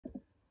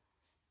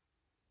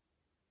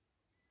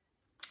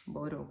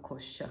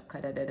Borokosha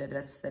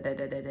karada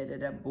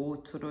sada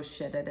boturo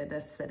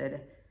shada sada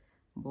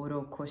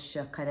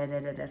Borokosha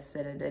karada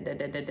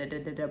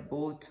sada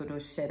boturo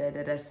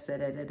shada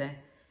sada.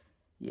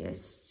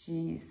 Yes,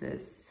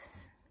 Jesus.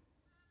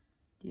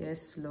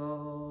 Yes,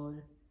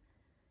 Lord.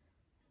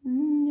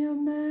 Your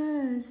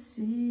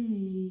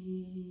mercy.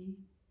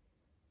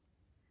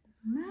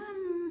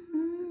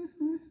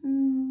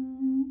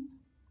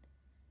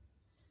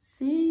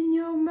 Seen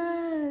your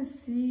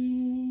mercy.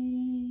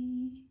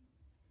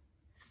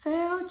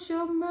 Felt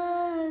your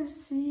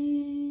mercy.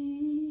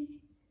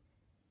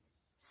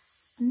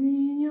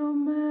 Seen your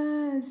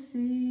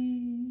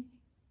mercy.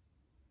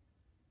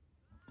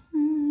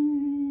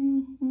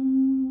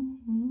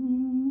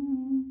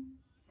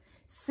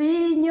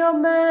 Seen your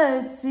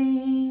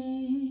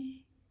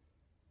mercy.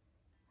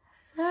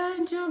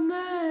 And your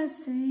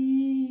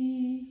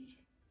mercy.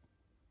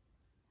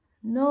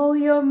 Know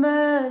your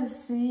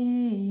mercy.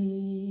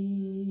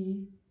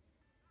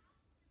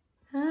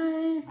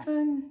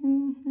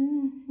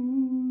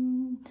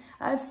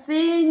 I've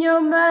seen your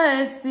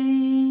mercy.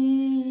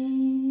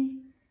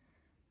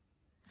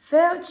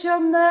 Felt your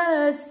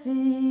mercy.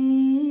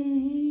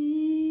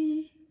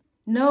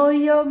 Know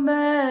your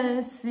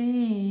mercy.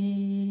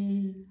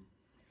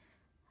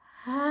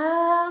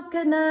 How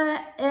can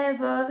I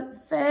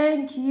ever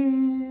thank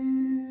you?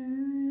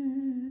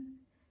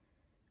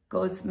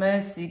 God's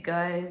mercy,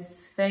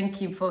 guys. Thank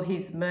him for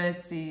his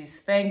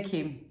mercies. Thank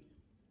him.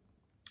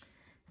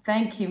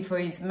 Thank him for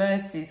his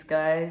mercies,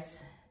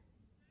 guys.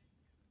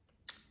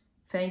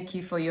 Thank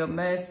you for your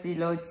mercy,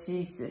 Lord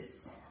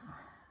Jesus.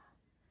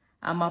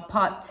 I'm a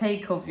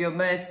partaker of your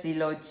mercy,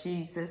 Lord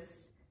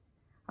Jesus.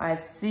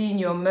 I've seen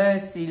your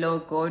mercy,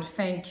 Lord God.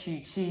 Thank you,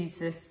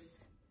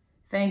 Jesus.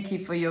 Thank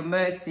you for your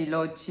mercy,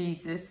 Lord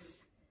Jesus.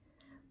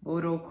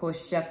 I've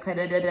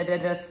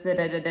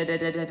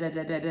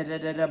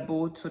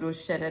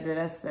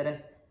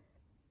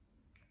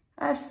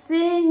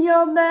seen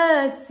your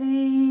mercy,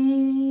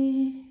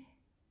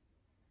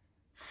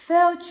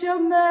 felt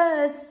your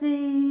mercy,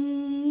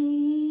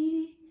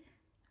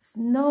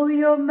 know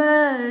your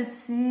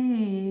mercy.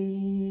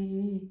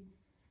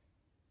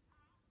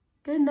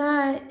 Can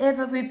I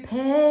ever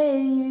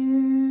repay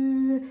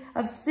you?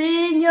 I've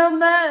seen your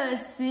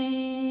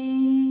mercy.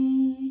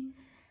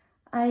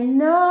 I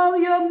know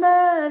your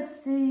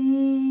mercy.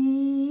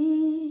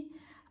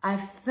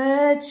 I've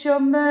felt your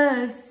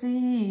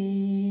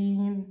mercy.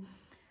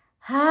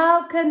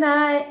 How can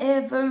I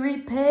ever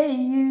repay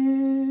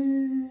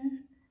you?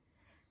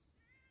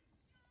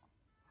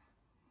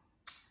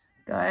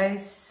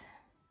 Guys,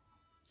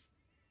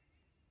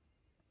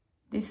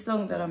 this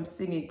song that I'm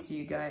singing to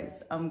you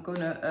guys, I'm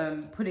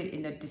gonna put it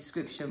in the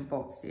description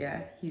box,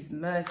 yeah? His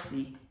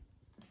mercy.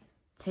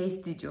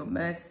 Tasted your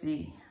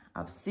mercy.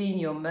 I've seen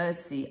your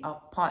mercy.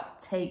 I've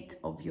partaked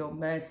of your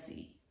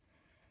mercy.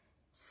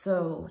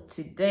 So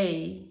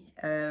today,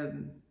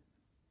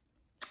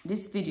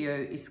 this video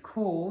is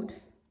called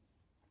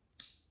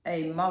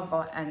A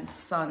Mother and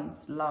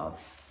Son's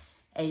Love.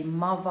 A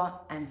Mother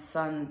and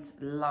Son's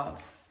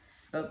Love.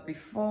 But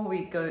before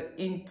we go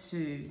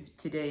into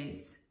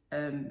today's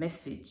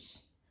message,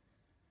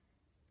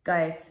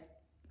 guys,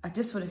 I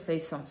just want to say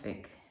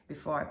something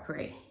before I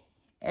pray.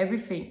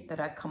 Everything that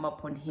I come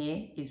up on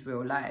here is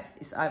real life.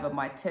 It's either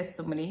my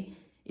testimony,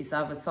 it's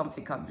either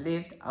something I've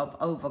lived, I've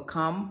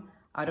overcome.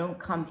 I don't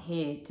come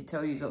here to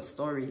tell you those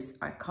stories.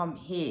 I come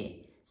here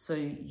so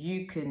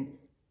you can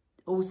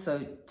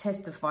also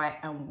testify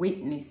and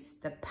witness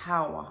the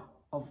power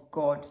of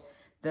God.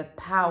 The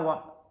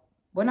power.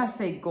 When I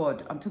say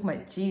God, I'm talking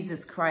about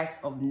Jesus Christ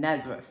of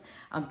Nazareth.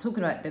 I'm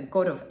talking about the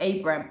God of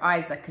Abraham,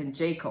 Isaac, and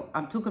Jacob.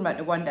 I'm talking about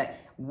the one that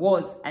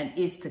was and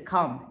is to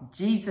come.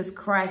 Jesus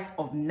Christ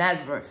of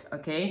Nazareth,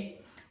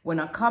 okay? When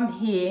I come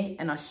here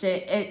and I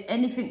share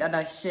anything that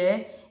I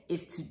share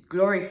is to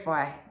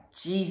glorify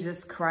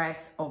Jesus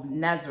Christ of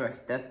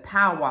Nazareth, the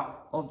power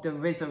of the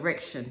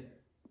resurrection.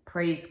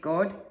 Praise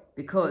God.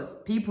 Because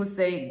people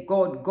say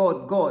God,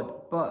 God,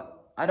 God,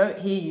 but I don't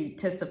hear you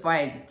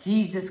testifying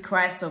Jesus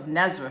Christ of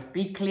Nazareth.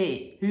 Be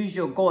clear. Who's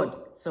your God?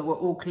 So we're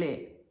all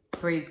clear.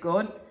 Praise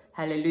God.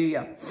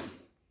 Hallelujah.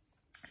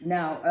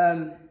 Now,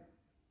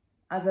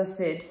 as I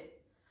said,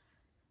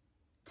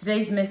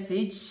 today's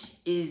message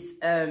is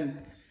a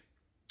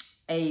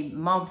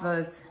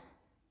mother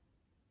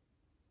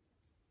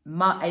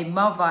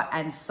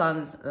and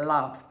son's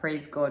love.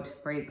 Praise God.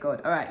 Praise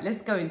God. All right,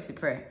 let's go into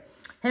prayer.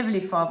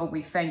 Heavenly Father,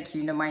 we thank you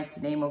in the mighty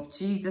name of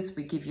Jesus.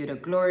 We give you the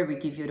glory. We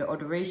give you the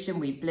adoration.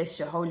 We bless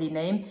your holy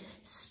name.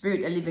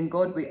 Spirit of living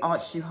God, we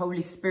ask you,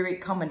 Holy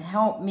Spirit, come and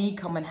help me.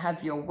 Come and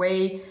have your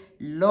way.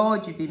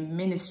 Lord, you've been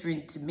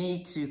ministering to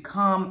me to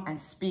come and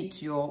speak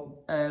to your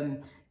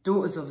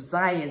daughters of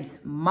Zion's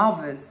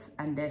mothers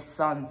and their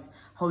sons.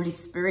 Holy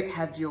Spirit,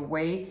 have your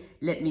way.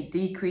 Let me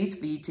decrease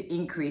for you to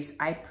increase.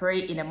 I pray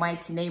in the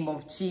mighty name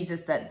of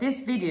Jesus that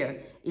this video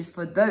is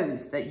for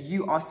those that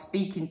you are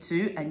speaking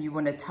to and you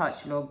want to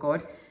touch, Lord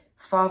God.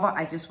 Father,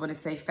 I just want to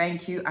say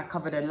thank you. I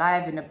cover the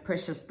live in the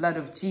precious blood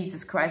of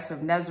Jesus Christ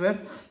of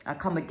Nazareth. I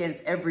come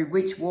against every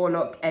witch,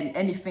 warlock, and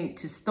anything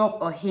to stop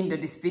or hinder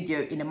this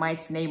video in the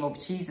mighty name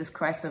of Jesus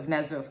Christ of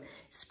Nazareth.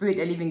 Spirit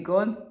of living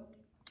God,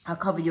 I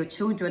cover your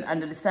children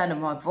under the sound of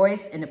my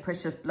voice in the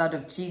precious blood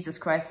of Jesus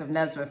Christ of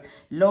Nazareth.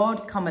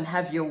 Lord, come and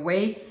have your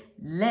way.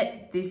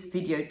 Let this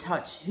video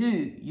touch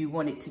who you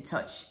want it to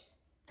touch.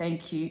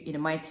 Thank you. In the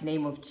mighty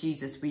name of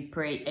Jesus, we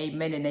pray.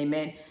 Amen and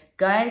amen.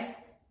 Guys,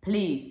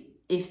 please,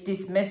 if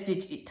this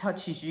message, it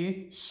touches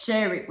you,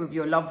 share it with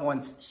your loved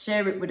ones.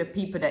 Share it with the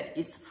people that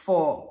it's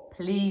for.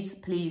 Please,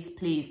 please,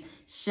 please.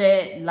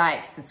 Share,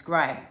 like,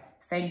 subscribe.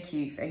 Thank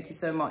you. Thank you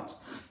so much.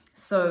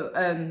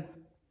 So,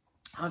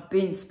 I've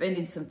been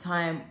spending some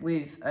time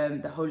with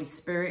the Holy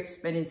Spirit,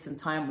 spending some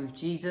time with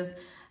Jesus.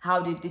 How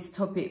did this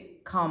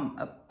topic come?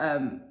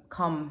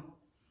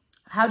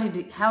 How did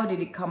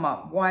it come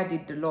up? Why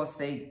did the Lord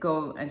say,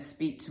 go and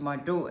speak to my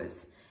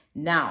daughters?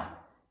 Now,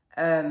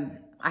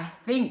 I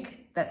think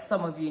that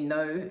some of you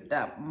know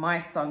that my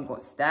son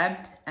got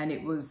stabbed, and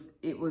it was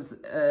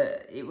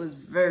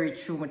very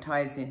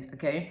traumatizing.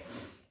 Okay,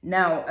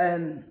 now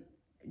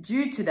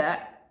due to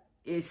that,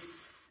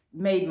 it's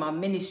made my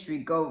ministry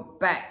go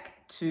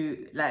back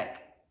to like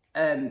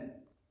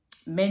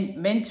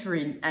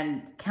mentoring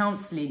and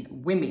counseling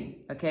women.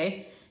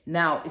 Okay,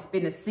 now it's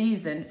been a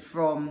season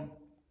from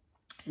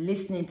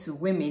listening to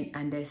women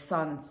and their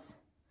sons,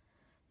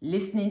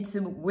 listening to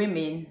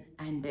women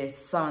and their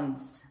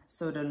sons.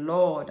 So the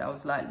Lord, I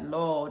was like,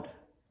 Lord,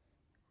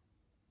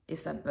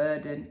 it's a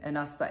burden. And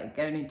I started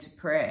going into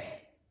prayer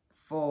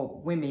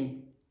for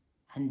women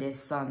and their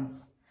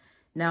sons.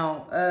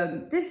 Now,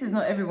 this is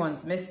not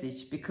everyone's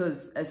message,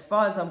 because as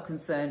far as I'm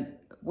concerned,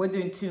 we're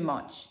doing too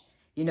much.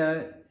 You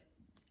know,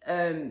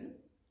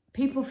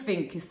 people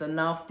think it's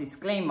enough,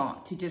 disclaimer,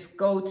 to just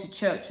go to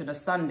church on a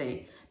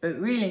Sunday. But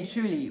really and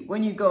truly,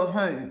 when you go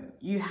home,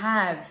 you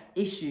have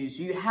issues.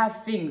 You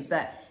have things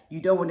that you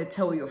don't want to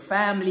tell your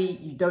family.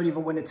 You don't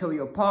even want to tell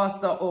your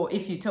pastor. Or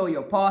if you tell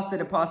your pastor,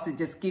 the pastor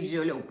just gives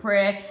you a little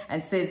prayer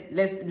and says,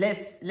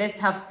 let's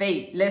have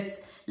faith.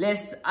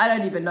 Let's, I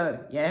don't even know.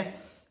 Yeah.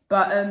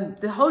 But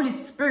the Holy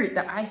Spirit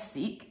that I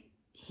seek,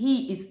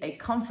 he is a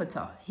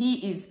comforter.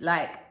 He is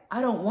like,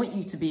 I don't want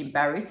you to be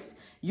embarrassed.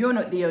 You're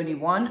not the only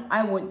one.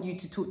 I want you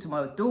to talk to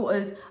my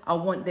daughters. I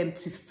want them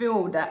to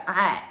feel that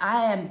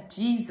I am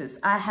Jesus.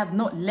 I have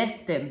not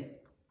left them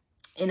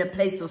in a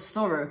place of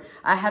sorrow.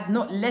 I have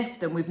not left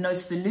them with no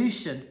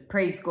solution.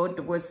 Praise God,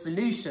 the word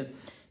solution.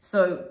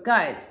 So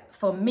guys,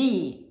 for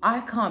me,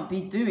 I can't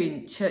be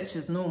doing church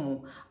as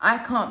normal. I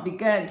can't be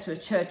going to a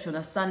church on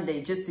a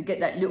Sunday just to get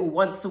that little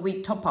once a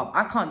week top up.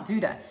 I can't do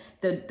that.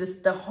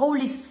 The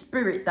Holy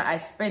Spirit that I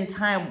spend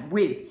time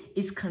with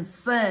is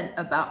concerned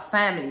about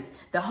families.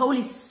 The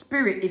Holy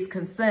Spirit is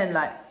concerned,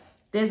 like,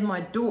 there's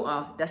my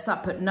daughter that's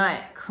up at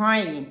night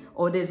crying,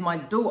 or there's my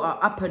daughter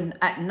up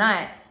at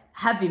night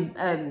having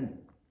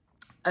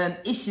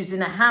issues in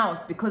the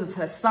house because of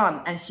her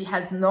son, and she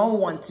has no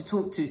one to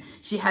talk to.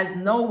 She has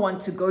no one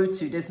to go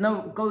to. There's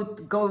no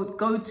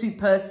go-to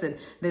person.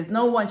 There's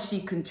no one she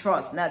can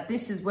trust. Now,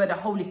 this is where the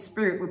Holy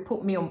Spirit would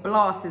put me on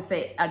blast and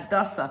say,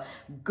 Adassa,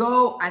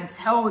 go and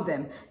tell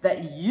them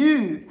that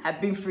you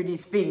have been through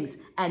these things,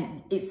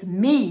 and it's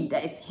me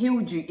that has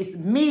healed you. It's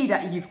me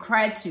that you've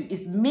cried to.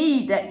 It's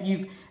me that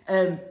you've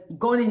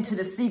gone into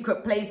the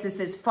secret place that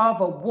says,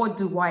 Father, what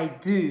do I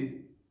do?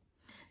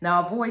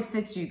 Now, I've always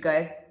said to you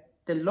guys,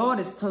 the Lord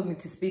has told me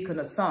to speak on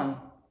a son.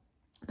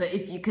 But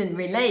if you can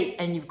relate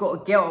and you've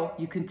got a girl,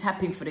 you can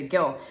tap in for the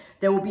girl.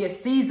 There will be a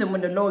season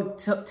when the Lord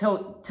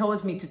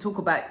tells me to talk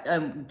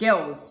about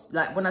girls.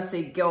 Like when I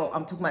say girl,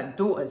 I'm talking about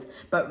daughters.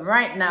 But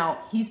right now,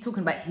 he's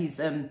talking about his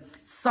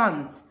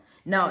sons.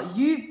 Now,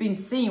 you've been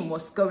seeing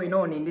what's going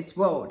on in this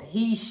world.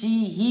 He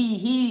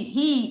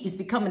is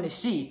becoming a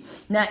she.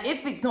 Now,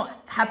 if it's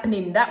not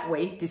happening that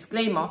way,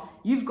 disclaimer,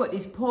 you've got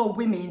these poor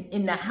women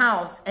in the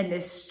house and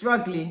they're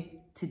struggling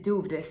to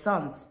deal with their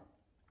sons.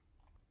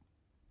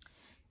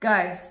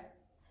 Guys,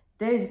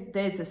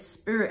 there's a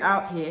spirit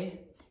out here.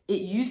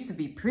 It used to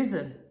be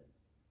prison.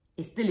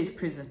 It still is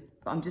prison.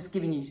 But I'm just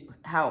giving you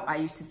how I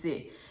used to see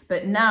it.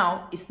 But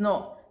now it's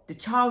not. The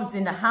child's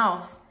in the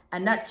house,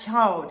 and that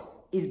child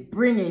is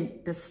bringing,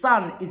 the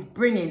son is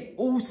bringing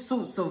all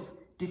sorts of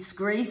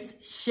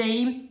disgrace,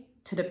 shame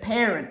to the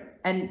parent.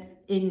 And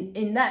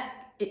in that,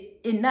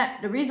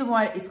 the reason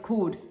why it's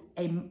called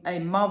a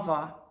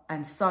mother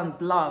and son's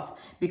love,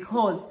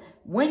 because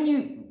when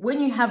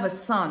you have a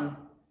son,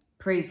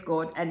 praise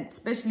God, and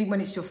especially when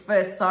it's your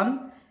first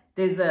son,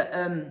 there's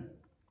a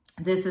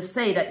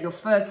say that your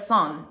first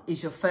son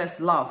is your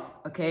first love.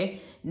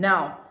 Okay,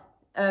 now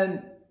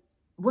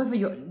whether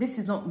this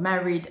is not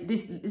married,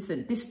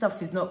 listen, this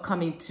stuff is not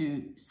coming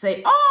to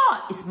say,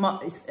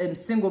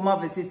 it's single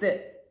mothers. Is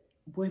that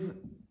whether,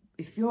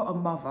 if you're a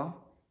mother,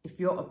 if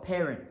you're a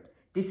parent,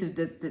 this is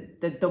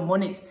the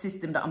demonic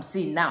system that I'm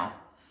seeing now.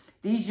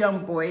 These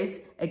young boys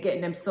are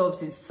getting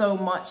themselves in so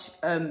much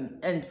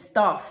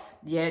stuff.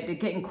 Yeah, they're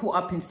getting caught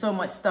up in so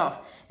much stuff.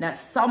 Now,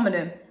 some of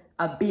them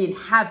are being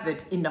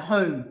havoc in the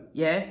home.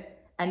 Yeah,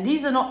 And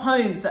these are not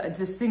homes that are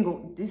just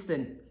single.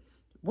 Listen,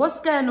 what's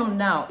going on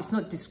now? It's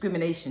not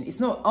discrimination. It's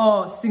not,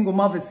 oh, single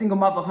mother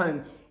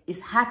home.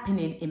 It's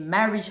happening in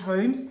marriage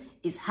homes.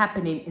 It's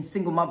happening in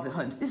single mother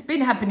homes. It's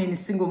been happening in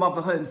single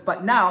mother homes,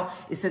 but now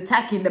it's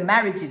attacking the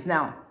marriages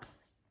now.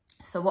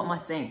 So what am I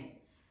saying?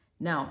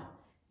 Now,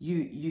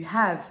 you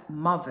have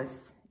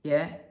mothers,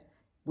 yeah,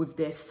 with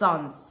their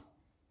sons.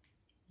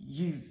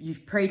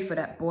 You've prayed for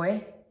that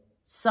boy.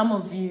 Some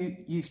of you,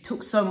 you've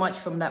took so much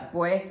from that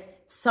boy.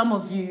 Some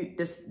of you,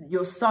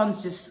 your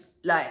sons just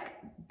like,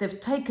 they've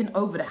taken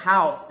over the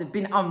house. They've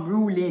been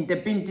unruly.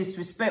 They've been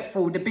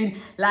disrespectful. They've been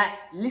like,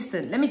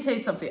 listen, let me tell you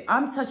something.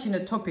 I'm touching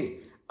a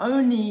topic.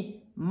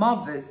 Only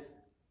mothers,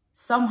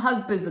 some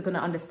husbands are going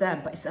to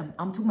understand, but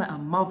I'm talking about a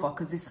mother,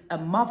 because it's a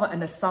mother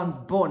and a son's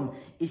bond.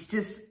 It's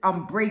just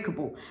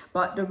unbreakable.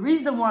 But the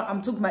reason why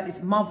I'm talking about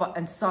this mother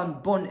and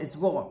son bond as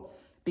well,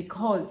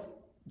 because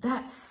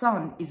that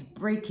son is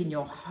breaking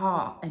your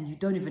heart and you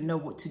don't even know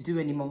what to do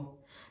anymore.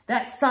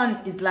 That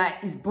son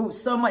is brought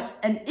so much.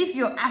 And if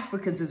you're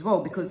Africans as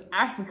well, because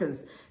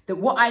Africans,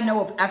 what I know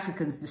of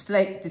Africans,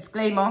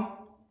 disclaimer,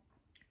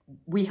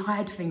 we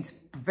hide things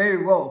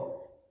very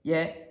well.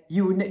 Yeah.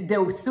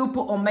 They'll still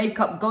put on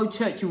makeup, go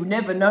church. You will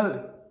never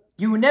know.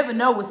 You will never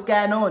know what's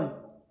going on.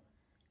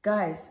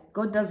 Guys,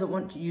 God doesn't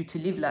want you to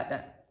live like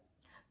that.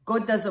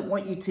 God doesn't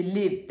want you to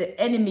live. The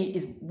enemy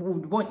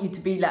would want you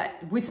to be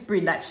like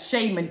whispering like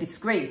shame and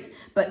disgrace.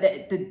 But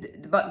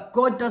but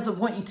God doesn't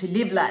want you to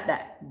live like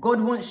that.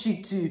 God wants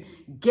you to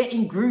get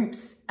in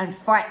groups and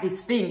fight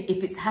this thing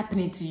if it's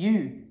happening to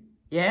you.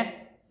 Yeah?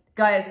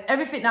 Guys,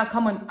 everything now,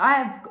 come on. I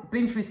have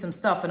been through some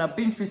stuff and I've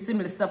been through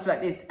similar stuff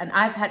like this. And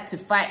I've had to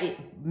fight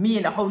it, me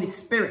and the Holy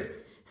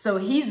Spirit. So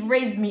he's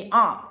raised me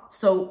up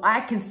so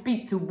I can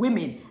speak to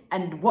women.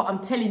 And what I'm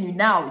telling you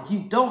now, you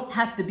don't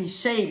have to be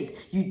shamed.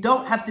 You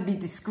don't have to be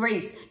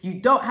disgraced. You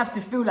don't have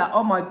to feel like,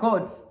 oh my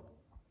God,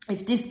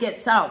 if this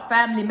gets out,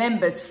 family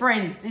members,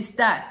 friends, this,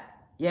 that.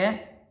 Yeah.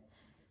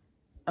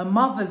 A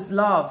mother's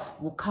love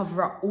will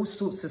cover up all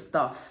sorts of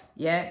stuff.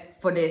 Yeah.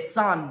 For their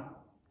son.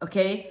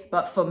 Okay.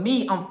 But for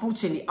me,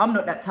 unfortunately, I'm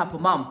not that type of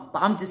mom.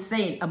 But I'm just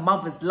saying a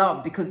mother's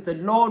love, because the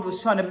Lord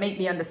was trying to make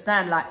me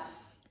understand, like,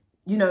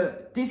 you know,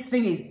 this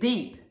thing is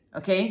deep.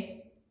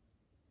 Okay.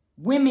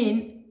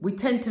 Women, we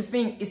tend to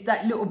think it's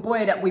that little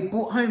boy that we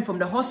brought home from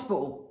the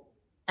hospital.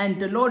 And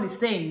the Lord is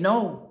saying,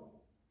 no.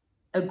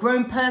 A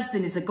grown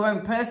person is a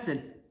grown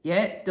person.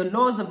 Yeah. The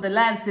laws of the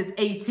land says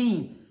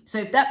 18. So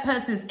if that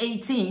person's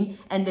 18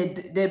 and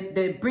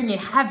they're bringing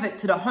havoc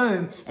to the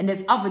home and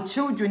there's other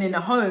children in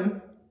the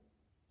home,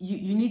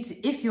 you need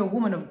to, if you're a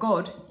woman of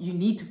God, you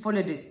need to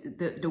follow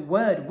the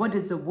word. What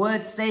does the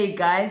word say,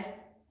 guys?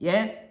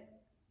 Yeah.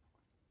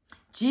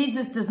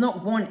 Jesus does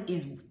not want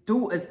his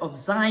daughters of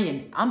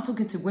Zion. I'm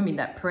talking to women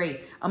that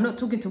pray. I'm not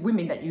talking to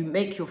women that you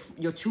make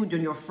your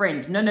children your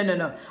friend.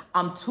 No.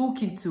 I'm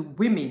talking to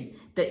women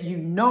that you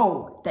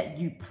know that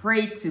you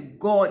pray to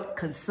God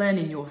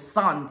concerning your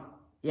son.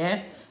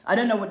 Yeah. I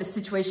don't know what the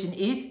situation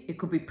is. It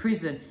could be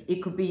prison.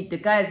 It could be the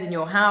guys in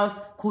your house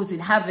causing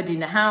havoc in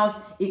the house.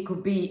 It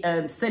could be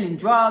selling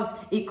drugs.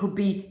 It could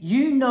be,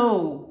 you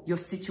know, your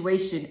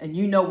situation and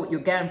you know what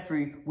you're going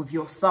through with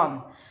your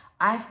son.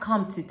 I've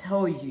come to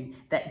tell you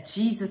that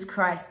Jesus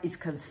Christ is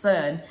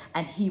concerned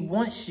and he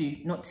wants you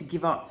not to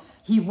give up.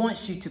 He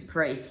wants you to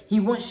pray.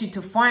 He wants you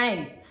to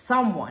find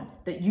someone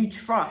that you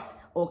trust,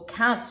 or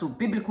counsel,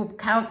 biblical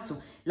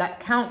counsel, like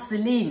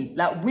counseling,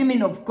 like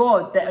women of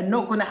God that are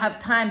not going to have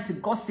time to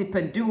gossip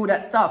and do all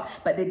that stuff,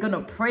 but they're going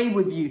to pray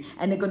with you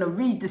and they're going to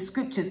read the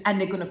scriptures and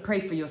they're going to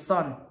pray for your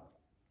son.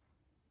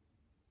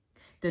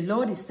 The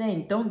Lord is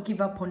saying, don't give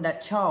up on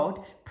that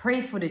child.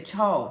 Pray for the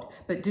child,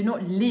 but do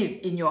not live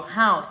in your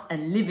house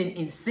and living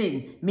in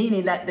sin.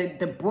 Meaning like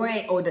the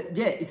boy or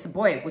it's a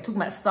boy. We're talking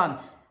about son.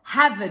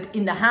 Havoc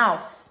in the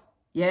house.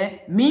 Yeah.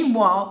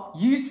 Meanwhile,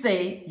 you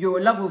say you're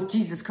a lover of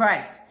Jesus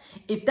Christ.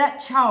 If that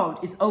child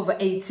is over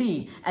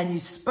 18 and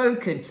you've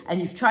spoken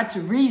and you've tried to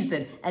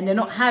reason and they're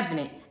not having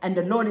it, and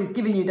the Lord is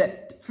giving you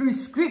that through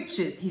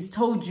scriptures, he's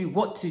told you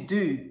what to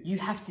do. You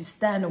have to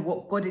stand on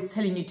what God is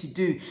telling you to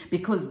do,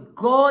 because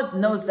God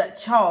knows that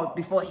child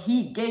before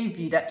he gave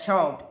you that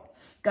child.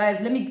 Guys,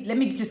 let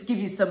me just give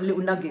you some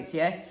little nuggets,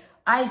 yeah?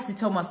 I used to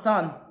tell my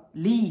son,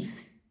 leave.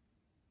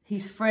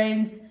 His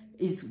friends,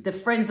 is the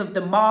friends of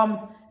the moms.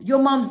 Your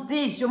mom's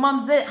this, your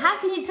mom's that. How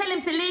can you tell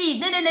him to leave?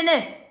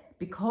 No.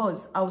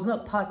 Because I was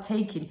not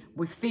partaking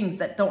with things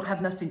that don't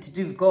have nothing to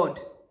do with God.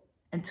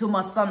 Until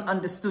my son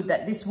understood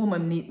that this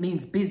woman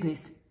means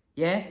business.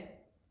 Yeah.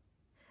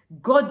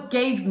 God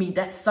gave me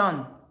that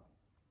son.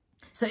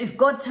 So if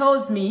God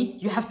tells me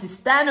you have to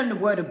stand on the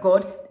word of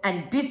God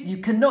and this, you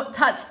cannot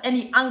touch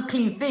any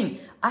unclean thing,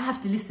 I have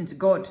to listen to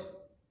God.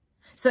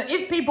 So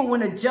if people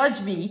want to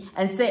judge me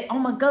and say, oh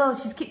my God,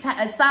 she's kicked out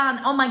her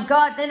son. Oh my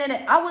God.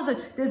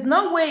 There's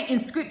no way in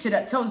scripture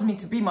that tells me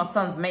to be my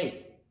son's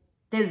mate.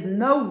 There's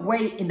no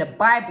way in the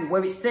Bible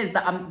where it says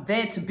that I'm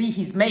there to be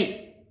his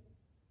mate.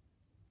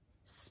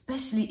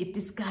 Especially if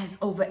this guy's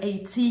over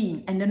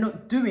 18 and they're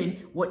not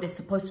doing what they're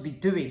supposed to be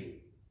doing.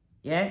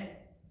 Yeah?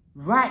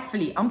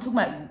 Rightfully. I'm talking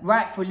about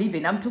rightful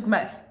living. I'm talking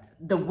about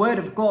the word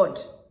of God.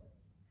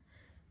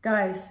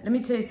 Guys, let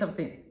me tell you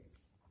something.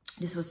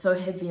 This was so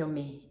heavy on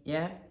me,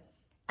 yeah?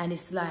 And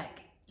it's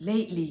like,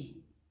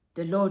 lately,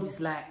 the Lord is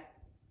like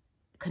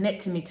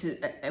connecting me to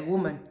a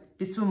woman.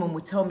 This woman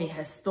will tell me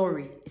her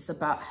story. It's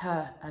about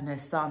her and her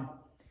son.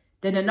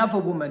 Then another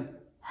woman,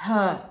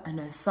 her and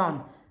her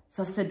son.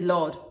 So I said,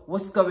 Lord,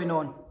 what's going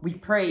on? We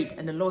prayed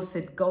and the Lord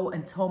said, go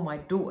and tell my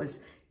daughters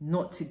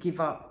not to give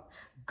up.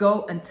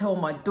 Go and tell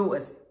my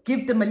daughters,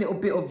 give them a little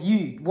bit of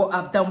you, what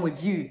I've done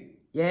with you,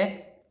 yeah?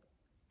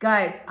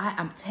 Guys, I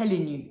am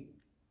telling you,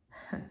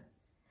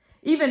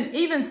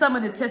 even some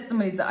of the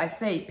testimonies that I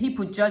say,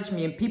 people judge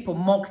me and people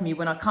mock me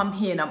when I come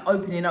here and I'm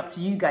opening up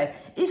to you guys.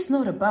 It's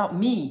not about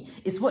me.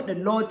 It's what the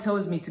Lord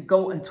tells me to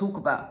go and talk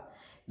about.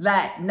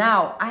 Like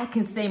now, I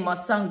can say my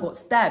son got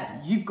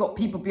stabbed. You've got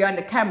people behind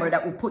the camera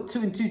that will put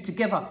 2 and 2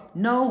 together.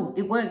 No,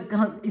 it won't.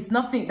 It's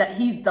nothing that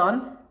he's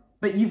done.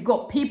 But you've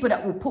got people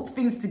that will put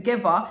things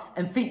together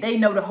and think they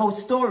know the whole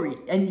story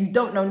and you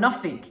don't know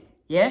nothing.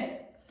 Yeah?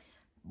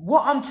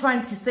 What I'm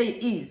trying to say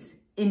is,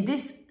 in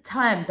this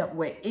time that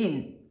we're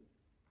in,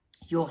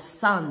 your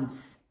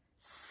sons,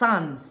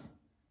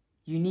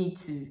 you need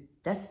to,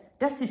 that's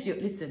if you're,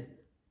 listen,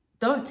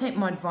 don't take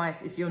my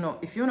advice if you're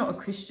not a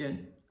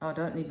Christian. I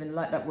don't even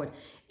like that word.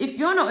 If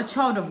you're not a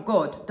child of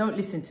God, don't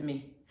listen to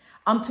me.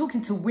 I'm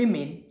talking to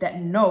women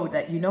that know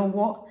that, you know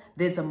what?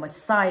 There's a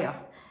Messiah.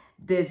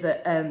 There's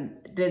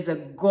a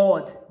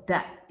God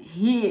that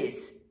hears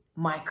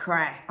my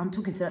cry. I'm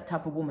talking to that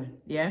type of woman,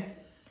 yeah?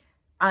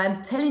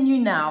 I'm telling you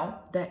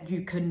now that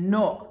you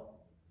cannot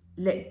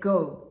let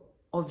go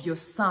of your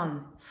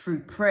son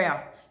through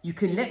prayer. You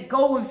can let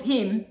go of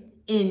him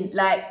in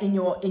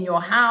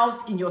your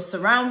house, in your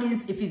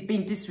surroundings, if he's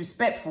being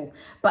disrespectful.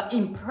 But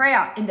in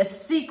prayer, in the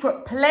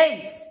secret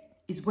place,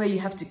 is where you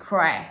have to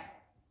cry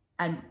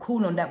and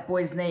call on that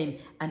boy's name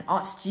and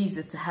ask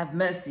Jesus to have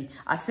mercy.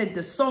 I said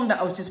the song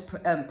that I was just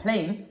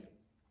playing,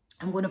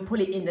 I'm going to put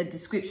it in the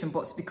description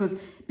box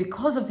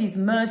because of his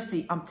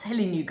mercy, I'm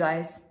telling you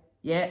guys,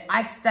 yeah,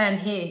 I stand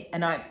here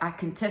and I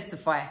can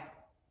testify,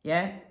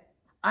 yeah.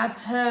 I've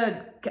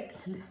heard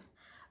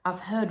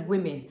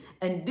women,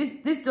 and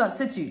this I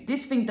said to you,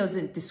 this thing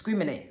doesn't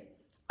discriminate.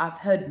 I've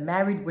heard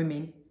married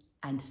women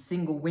and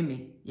single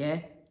women,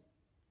 yeah?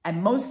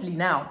 And mostly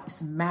now,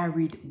 it's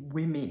married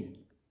women.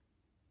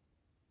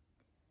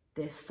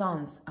 Their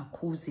sons are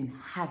causing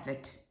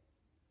havoc.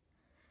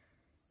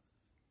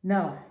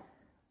 Now,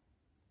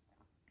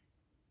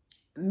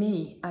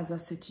 me, as I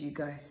said to you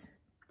guys,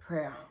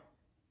 prayer.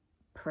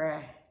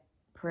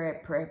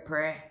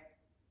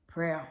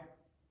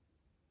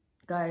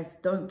 Guys,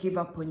 don't give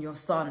up on your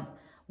son.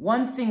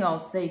 One thing I'll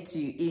say to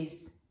you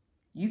is,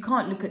 you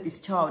can't look at this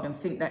child and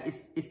think that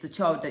it's the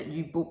child that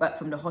you brought back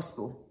from the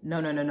hospital.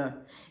 No.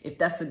 If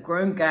that's a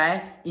grown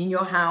guy in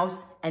your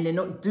house and they're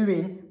not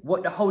doing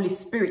what the Holy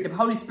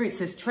Spirit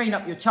says, train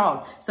up your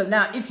child. So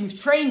now if you've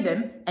trained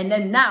them and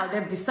then now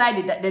they've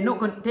decided that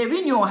they're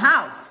in your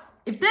house.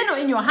 If they're not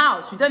in your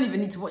house, you don't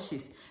even need to watch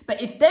this.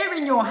 But if they're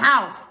in your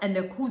house and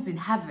they're causing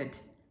havoc,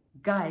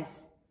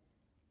 guys,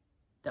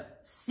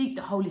 seek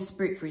the Holy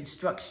Spirit for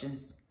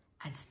instructions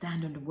and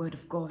stand on the word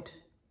of God.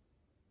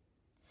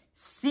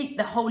 Seek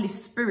the Holy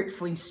Spirit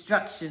for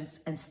instructions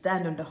and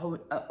stand on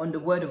the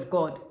word of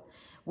God.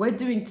 We're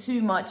doing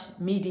too much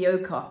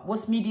mediocre.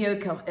 What's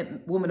mediocre,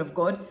 woman of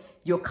God?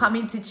 You're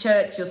coming to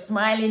church, you're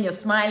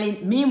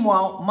smiling.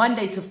 Meanwhile,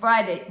 Monday to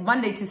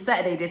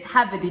Saturday, there's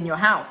havoc in your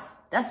house.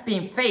 That's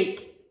being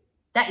fake.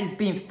 That is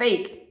being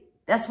fake.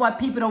 That's why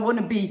people don't want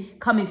to be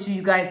coming to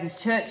you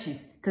guys'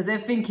 churches, because they're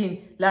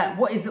thinking, like,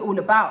 what is it all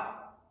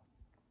about?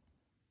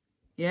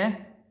 Yeah?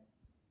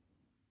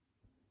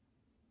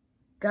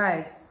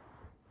 Guys,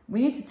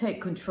 we need to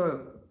take control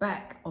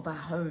back of our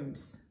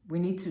homes. We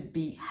need to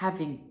be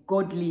having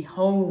godly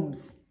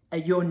homes.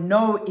 And your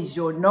no is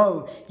your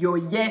no. Your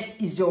yes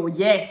is your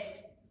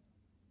yes.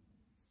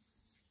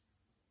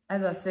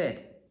 As I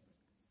said,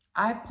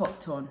 I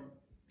popped on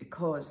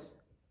because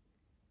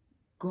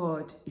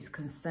God is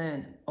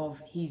concerned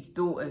of his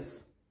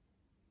daughters.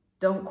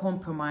 Don't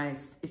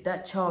compromise. If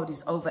that child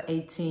is over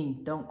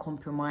 18, don't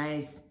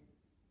compromise.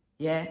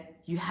 Yeah?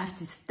 You have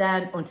to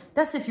stand on.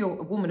 That's if you're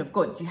a woman of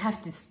God. You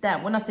have to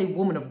stand. When I say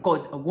woman of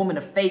God, a woman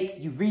of faith,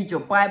 you read your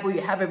Bible,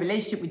 you have a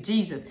relationship with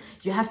Jesus.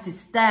 You have to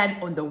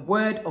stand on the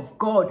word of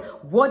God.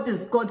 What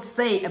does God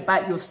say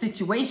about your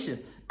situation?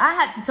 I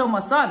had to tell my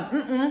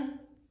son,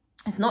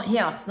 it's not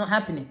here. It's not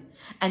happening.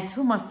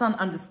 Until my son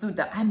understood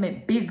that I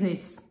meant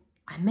business.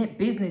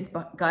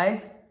 But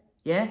guys,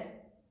 yeah?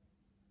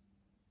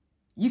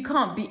 You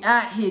can't be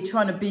out here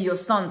trying to be your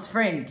son's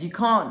friend. You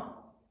can't.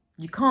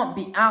 You can't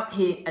be out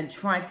here and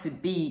try to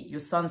be your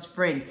son's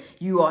friend.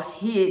 You are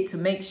here to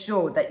make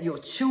sure that your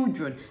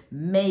children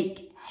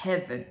make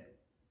heaven.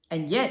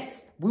 And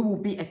yes, we will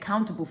be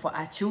accountable for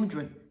our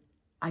children.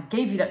 I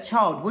gave you that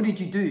child. What did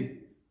you do?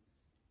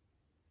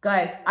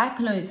 Guys, I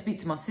can only speak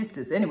to my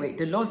sisters. Anyway,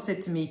 the Lord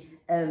said to me,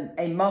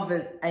 a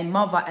mother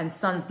and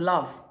son's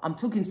love. I'm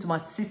talking to my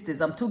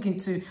sisters. I'm talking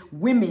to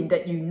women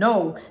that you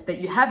know, that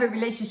you have a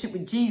relationship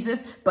with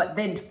Jesus, but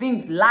then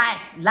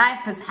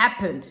life has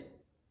happened.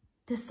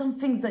 There's some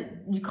things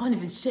that you can't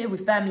even share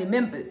with family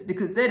members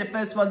because they're the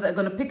first ones that are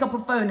going to pick up a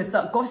phone and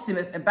start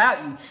gossiping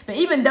about you. But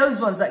even those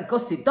ones that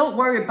gossip, don't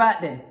worry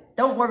about them.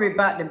 Don't worry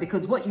about them,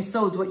 because what you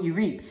sow is what you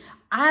reap.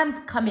 I'm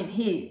coming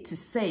here to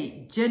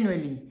say,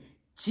 generally,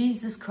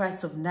 Jesus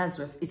Christ of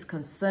Nazareth is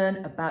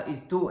concerned about his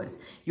daughters.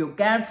 You're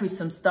going through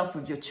some stuff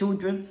with your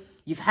children.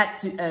 You've had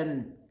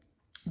to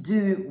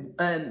do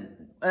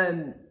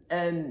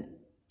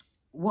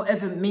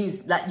whatever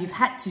means, like you've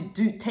had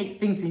to take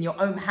things in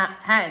your own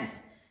hands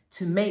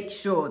to make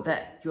sure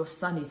that your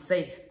son is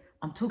safe.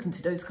 I'm talking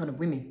to those kind of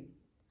women.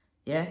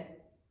 Yeah.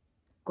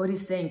 God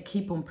is saying,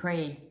 keep on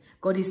praying.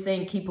 God is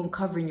saying, keep on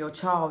covering your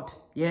child.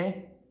 Yeah.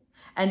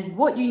 And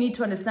what you need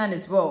to understand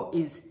as well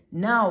is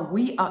now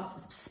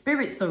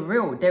spirits are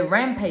real. They're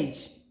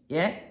rampage.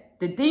 Yeah.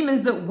 The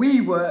demons that we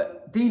were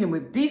dealing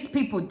with, these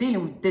people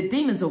dealing with, the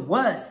demons are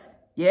worse.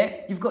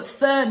 Yeah. You've got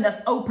CERN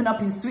that's open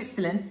up in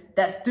Switzerland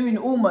that's doing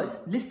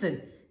almost,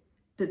 listen,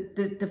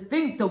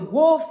 the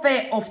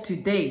warfare of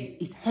today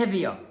is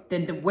heavier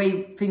than the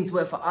way things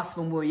were for us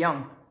when we were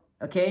young.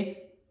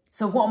 Okay.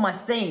 So what am I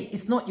saying?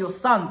 It's not your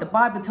son. The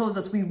Bible tells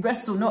us we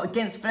wrestle not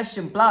against flesh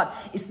and blood.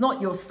 It's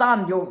not your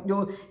son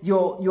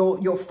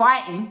you're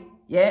fighting.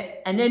 Yeah.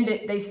 And then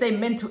they say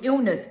mental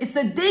illness. It's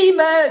a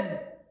demon.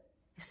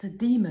 It's a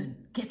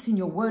demon. Get in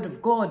your word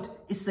of God.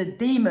 It's a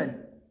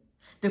demon.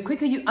 The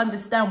quicker you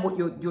understand what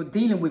you're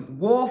dealing with,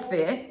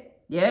 warfare,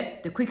 yeah,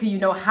 the quicker you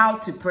know how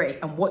to pray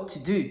and what to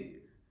do.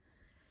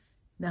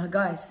 Now,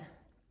 guys,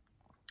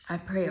 I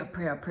pray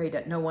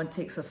that no one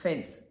takes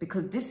offense,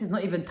 because this is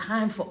not even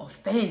time for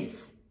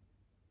offense.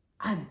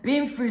 I've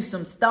been through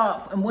some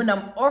stuff, and when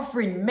I'm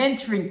offering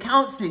mentoring,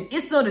 counseling,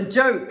 it's not a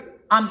joke.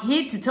 I'm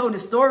here to tell the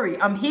story.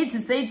 I'm here to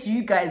say to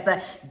you guys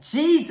that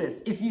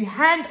Jesus, if you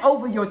hand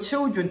over your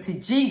children to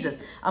Jesus,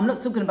 I'm not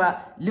talking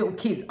about little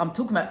kids. I'm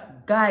talking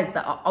about guys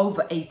that are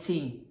over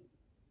 18.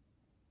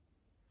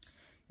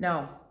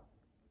 Now,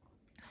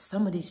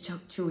 some of these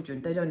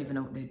children, they don't even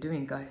know what they're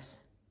doing, guys.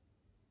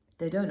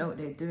 They don't know what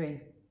they're doing.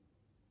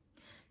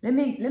 Let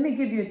me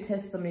give you a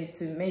testimony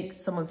to make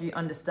some of you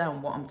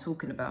understand what I'm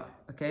talking about,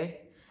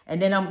 okay?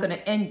 And then I'm going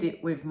to end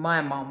it with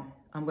my mom.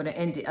 I'm going to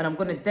end it, and I'm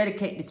going to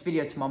dedicate this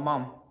video to my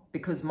mom,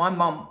 because my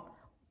mom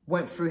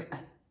went through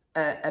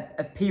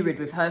a period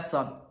with her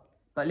son.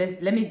 But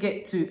let me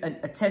get to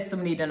a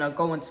testimony, then I'll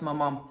go on to my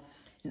mom.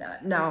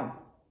 Now,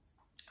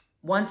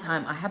 one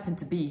time I happened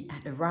to be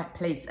at the right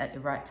place at the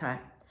right time.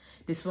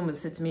 This woman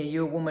said to me, "Are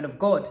you a woman of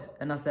God?"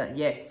 And I said,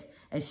 "Yes."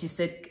 And she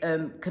said,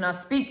 "Can I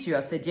speak to you?"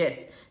 I said,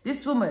 "Yes."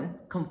 This woman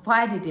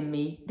confided in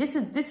me. This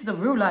is a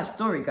real life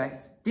story,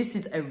 guys. This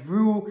is a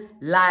real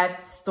life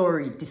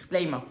story.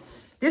 Disclaimer.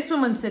 This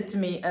woman said to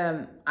me,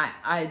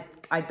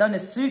 I done a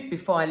suit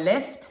before I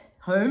left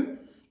home,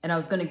 and I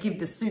was going to give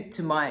the suit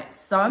to my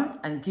son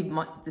and give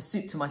the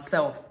suit to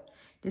myself.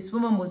 This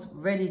woman was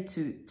ready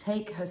to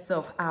take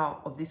herself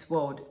out of this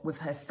world with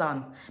her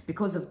son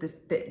because of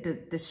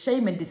the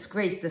shame and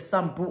disgrace the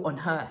son brought on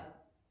her.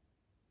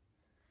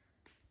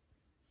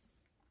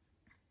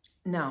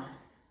 Now,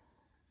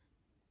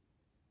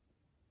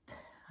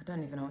 I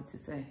don't even know what to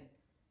say.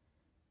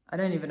 I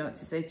don't even know what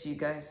to say to you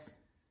guys.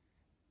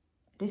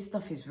 This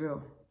stuff is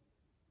real.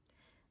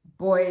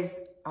 Boys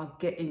are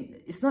getting,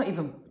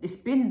 it's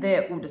been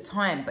there all the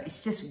time, but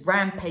it's just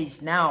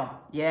rampage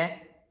now, yeah?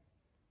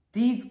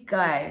 These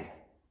guys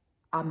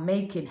are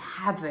making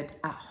havoc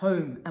at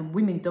home, and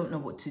women don't know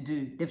what to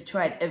do. They've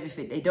tried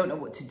everything. They don't know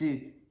what to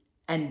do.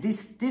 And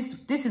this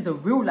is a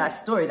real life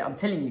story that I'm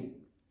telling you.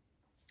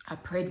 I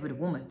prayed with a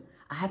woman.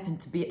 I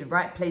happened to be at the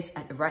right place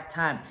at the right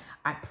time.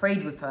 I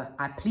prayed with her.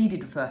 I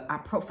pleaded with her. I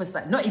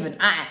prophesied. Not even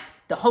I.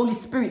 The Holy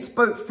Spirit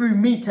spoke through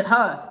me to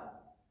her.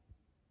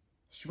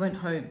 She went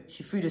home.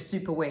 She threw the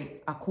soup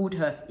away. I called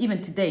her.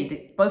 Even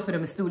today, both of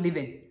them are still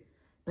living.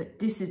 But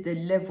this is the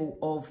level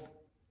of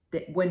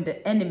when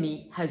the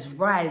enemy has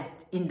risen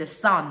in the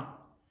son,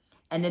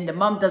 and then the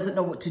mum doesn't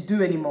know what to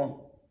do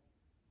anymore.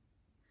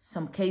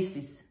 Some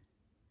cases.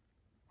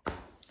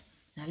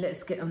 Now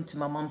let's get on to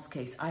my mum's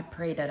case. I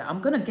pray that I'm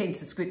going to get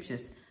into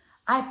scriptures.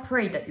 I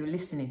pray that you're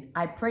listening.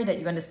 I pray that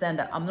you understand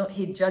that I'm not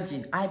here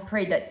judging. I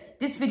pray that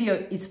this video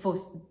is for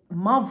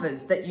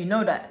mothers, that you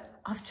know that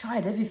I've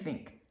tried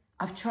everything.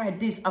 I've tried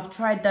this. I've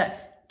tried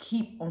that.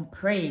 Keep on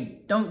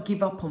praying. Don't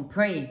give up on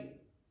praying.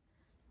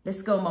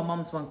 Let's go on my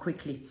mum's one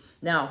quickly.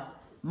 Now,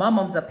 my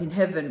mum's up in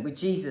heaven with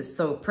Jesus.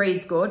 So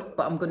praise God.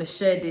 But I'm going to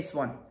share this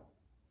one.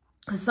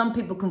 Because some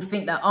people can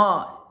think that,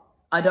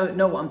 I don't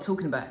know what I'm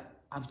talking about.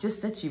 I've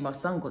just said to you, my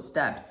son got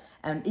stabbed.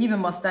 And even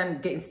my son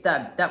getting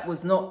stabbed, that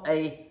was not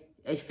a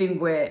thing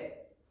where,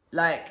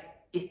 like,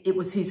 it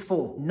was his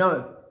fault.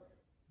 No.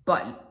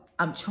 But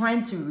I'm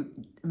trying to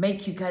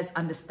make you guys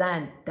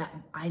understand that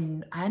I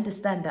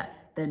understand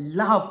that the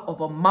love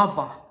of a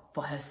mother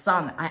for her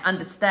son, I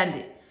understand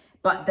it.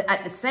 But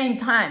at the same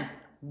time,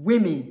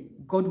 women,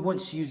 God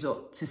wants you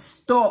to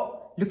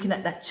stop looking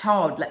at that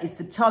child, like it's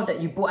the child that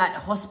you brought out the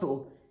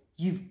hospital.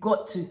 You've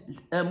got to,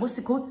 what's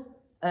it called?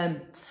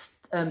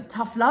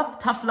 Tough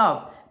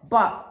love.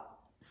 But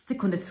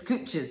stick on the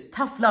scriptures.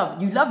 Tough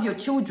love. You love your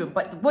children,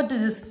 but what do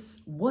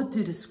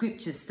the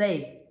scriptures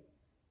say?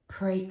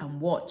 Pray and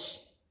watch.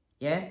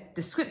 Yeah,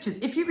 the scriptures.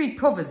 If you read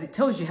Proverbs, it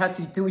tells you how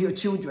to deal with your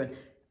children.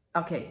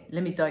 Okay,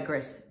 let me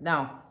digress.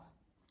 Now,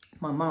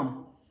 my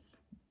mum,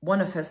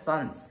 one of her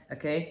sons,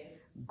 okay,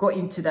 got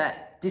into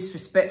that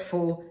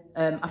disrespectful.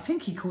 I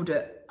think he called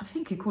her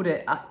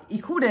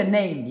a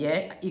name.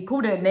 Yeah, he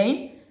called her a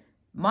name.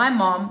 My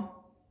mum,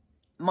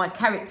 my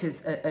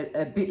character's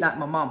a bit like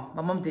my mum.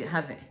 My mum didn't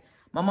have it.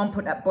 My mum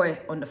put that boy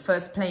on the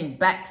first plane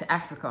back to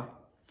Africa.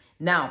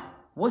 Now,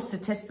 what's the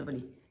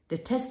testimony? The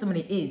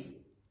testimony is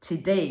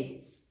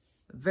today,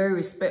 very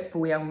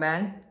respectful young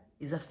man,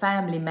 is a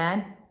family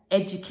man,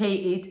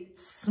 educated,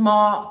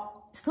 smart.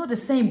 It's not the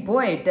same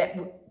boy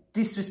that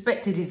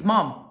disrespected his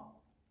mum.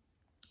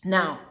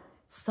 Now,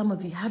 some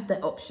of you have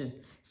that option.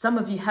 Some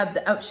of you have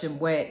the option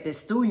where they're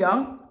still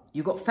young,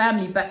 you got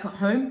family back at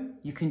home,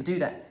 you can do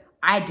that.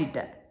 I did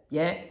that,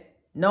 yeah?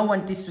 No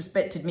one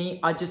disrespected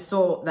me. I just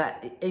saw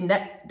that in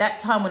that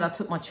time when I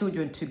took my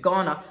children to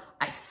Ghana,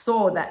 I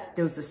saw that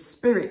there was a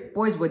spirit.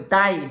 Boys were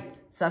dying.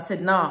 So I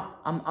said, nah,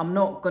 I'm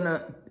not going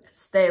to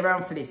stay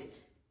around for this.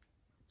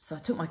 So I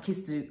took my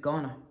kids to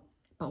Ghana.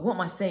 But what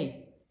am I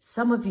saying?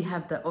 Some of you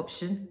have that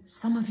option.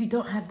 Some of you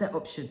don't have that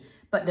option.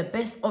 But the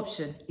best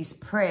option is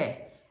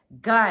prayer.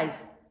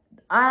 Guys,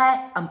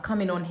 I am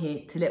coming on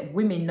here to let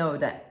women know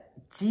that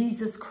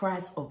Jesus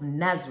Christ of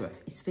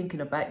Nazareth is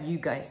thinking about you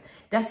guys.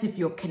 That's if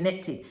you're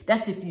connected.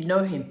 That's if you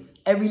know him.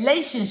 A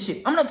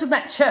relationship. I'm not talking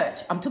about church.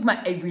 I'm talking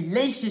about a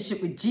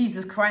relationship with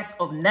Jesus Christ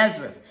of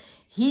Nazareth.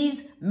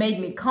 He's made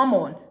me come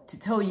on to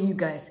tell you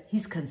guys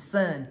he's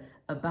concerned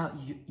about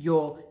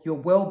your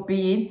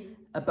well-being,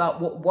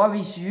 about what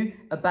worries you,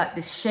 about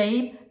the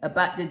shame,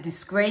 about the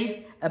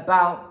disgrace,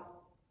 about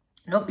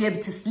not being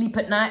able to sleep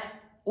at night.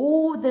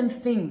 All them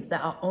things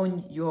that are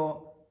on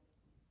your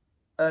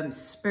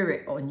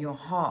spirit, on your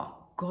heart.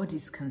 God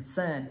is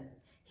concerned.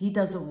 He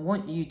doesn't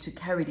want you to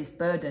carry this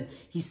burden.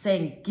 He's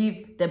saying,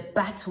 give the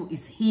battle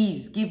is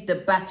his. Give the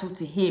battle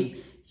to him.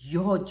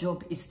 Your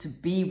job is to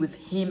be with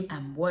him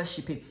and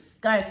worship him.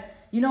 Guys,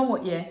 you know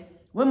what, yeah?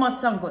 When my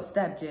son got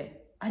stabbed, yeah,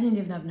 I didn't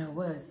even have no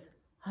words.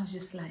 I was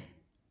just like,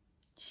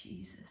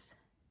 Jesus.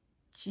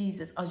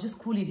 Jesus. I was just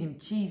calling him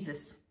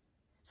Jesus.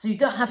 So you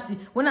don't have to,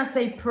 when I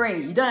say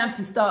pray, you don't have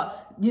to start,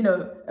 you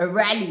know, a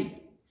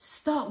rally.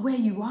 Start where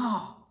you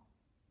are.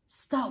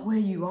 Start where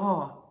you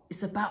are.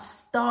 It's about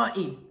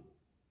starting.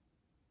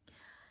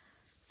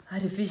 I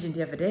had a vision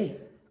the other day.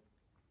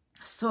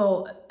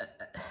 So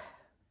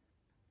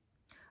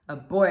a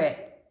boy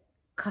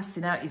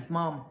cussing out his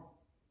mom.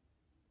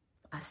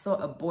 I saw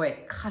a boy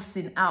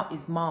cussing out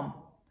his mom.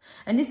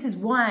 And this is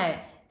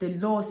why the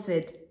Lord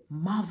said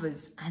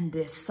mothers and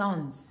their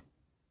sons.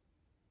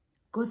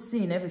 God's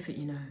seeing everything,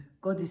 you know.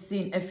 God is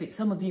seeing everything.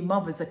 Some of you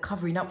mothers are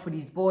covering up for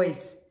these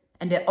boys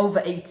and they're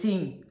over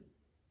 18.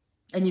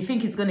 And you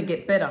think it's going to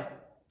get better.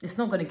 It's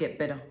not going to get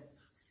better.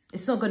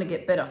 It's not going to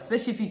get better,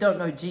 especially if you don't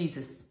know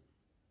Jesus.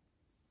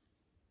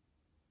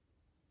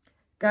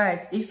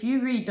 Guys, if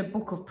you read the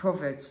book of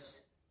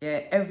Proverbs,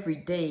 yeah, every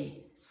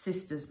day,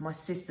 sisters,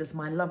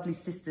 my lovely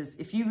sisters,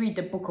 if you read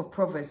the book of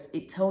Proverbs,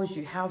 it tells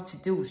you how to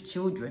deal with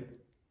children,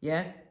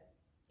 yeah?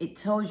 It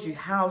tells you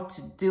how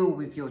to deal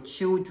with your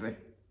children.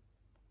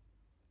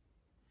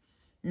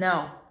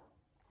 Now,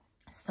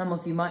 some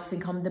of you might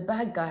think I'm the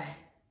bad guy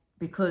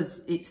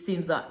because it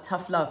seems like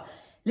tough love.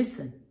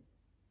 Listen,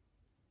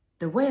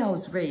 the way I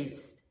was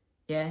raised,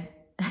 yeah,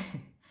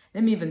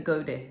 let me even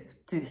go there.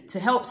 To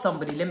help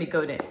somebody, let me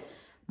go there.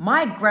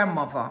 My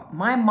grandmother,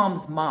 my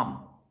mom's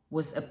mom,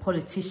 was a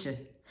politician.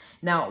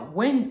 Now,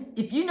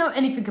 if you know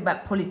anything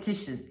about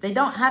politicians, they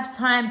don't have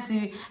time to,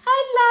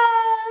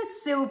 hello,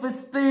 silver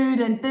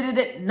spoon and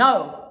da-da-da.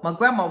 No, my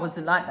grandma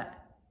wasn't like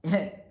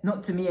that.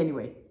 Not to me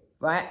anyway,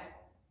 right?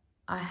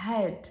 I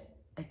had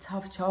a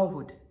tough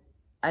childhood.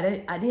 I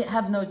didn't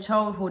have no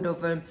childhood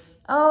of,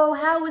 oh,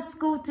 how was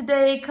school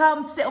today?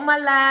 Come sit on my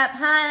lap.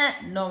 Huh?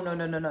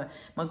 No.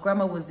 My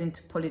grandma was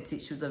into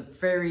politics. She was a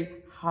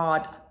very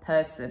hard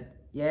person.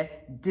 Yeah,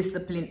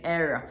 discipline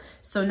area.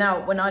 So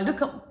now when I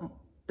look at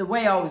the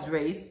way I was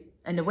raised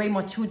and the way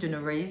my children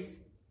are raised,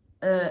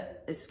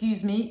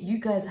 excuse me, you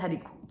guys had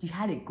it, you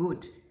had it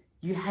good.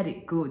 You had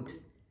it good.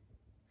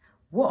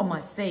 What am I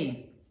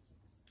saying?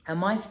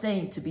 Am I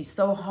saying to be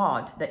so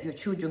hard that your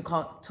children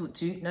can't talk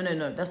to you? No,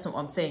 that's not what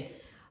I'm saying.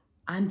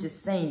 I'm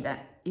just saying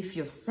that if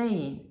you're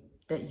saying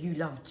that you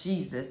love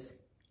Jesus,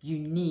 you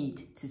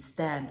need to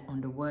stand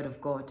on the word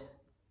of God.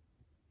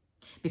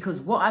 Because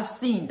what I've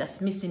seen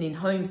that's missing in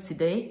homes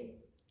today,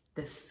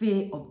 the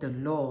fear of the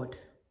Lord.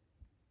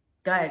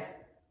 Guys,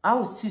 I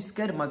was too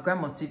scared of my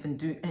grandma to even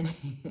do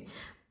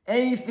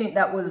anything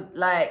that was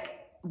like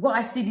what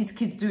I see these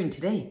kids doing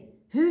today.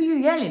 Who are you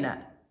yelling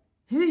at?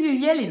 Who are you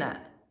yelling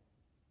at?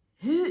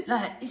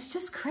 It's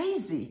just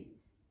crazy.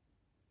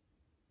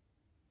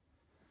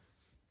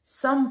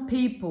 Some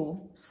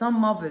people, some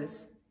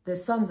mothers, their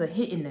sons are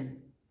hitting them,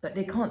 but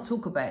they can't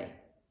talk about it.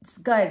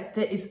 Guys,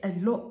 there is a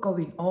lot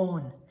going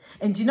on.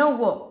 And you know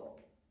what?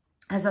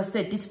 As I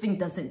said, this thing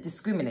doesn't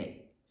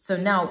discriminate. So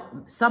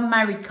now some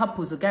married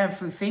couples are going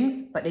through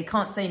things, but they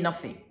can't say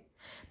nothing.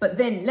 But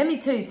then let me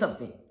tell you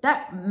something.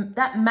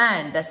 That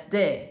man that's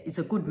there is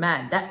a good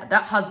man.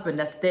 That husband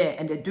that's there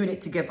and they're doing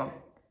it together.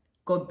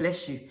 God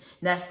bless you.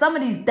 Now, some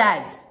of these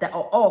dads that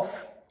are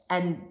off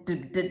and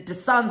the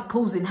son's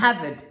causing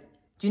havoc,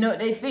 do you know what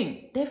they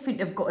think? They think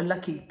they've got a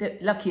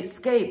lucky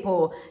escape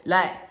or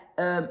like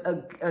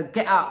a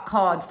get out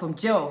card from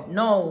jail.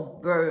 No,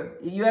 bro,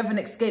 you haven't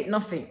escaped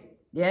nothing.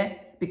 Yeah,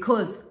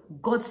 because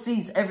God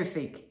sees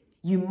everything.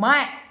 You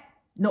might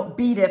not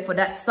be there for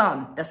that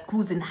son that's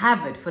causing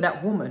havoc for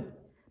that woman,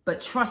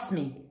 but trust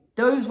me,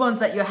 those ones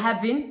that you're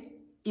having,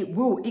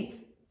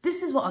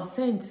 this is what I was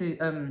saying to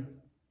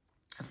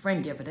a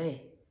friend the other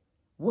day.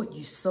 What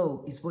you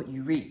sow is what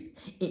you reap.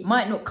 It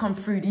might not come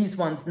through these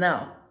ones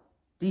now,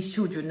 these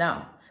children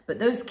now, but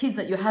those kids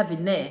that you're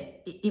having there,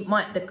 it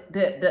might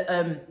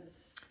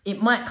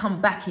it might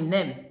come back in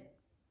them.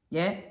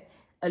 Yeah.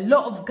 A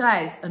lot of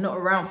guys are not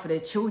around for their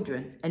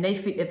children and they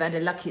think they've had a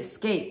lucky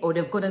escape or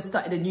they've gone and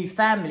started a new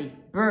family.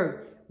 Bro,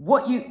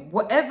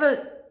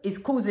 whatever is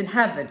causing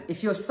havoc,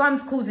 if your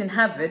son's causing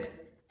havoc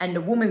and the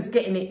woman's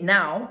getting it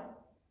now,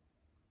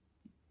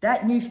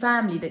 that new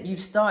family that you've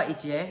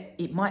started, yeah,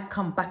 it might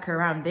come back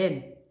around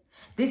then.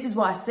 This is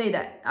why I say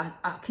that.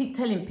 I keep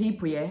telling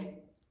people, yeah,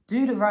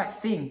 do the right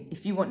thing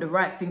if you want the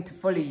right thing to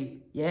follow you.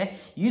 Yeah,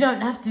 you don't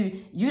have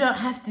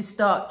to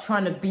start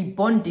trying to be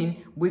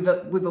bonding with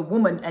a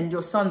woman and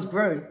your son's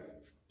grown.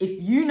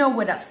 If you know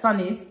where that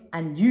son is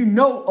and you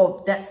know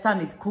of that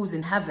son is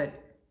causing havoc,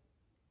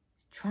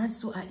 try and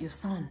sort out your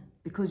son,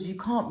 because you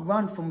can't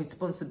run from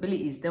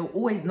responsibilities. They'll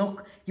always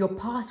knock. Your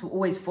past will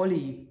always follow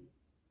you.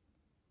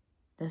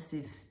 That's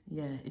it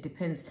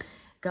depends.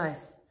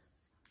 Guys,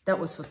 that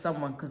was for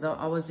someone, because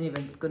I wasn't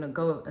even going to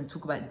go and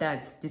talk about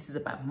dads. This is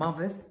about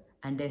mothers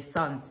and their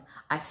sons.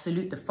 I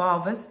salute the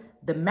fathers,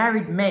 the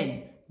married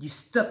men. You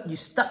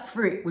stuck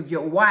through it with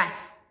your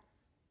wife.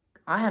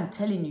 I am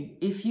telling you,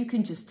 if you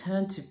can just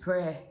turn to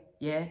prayer,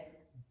 yeah,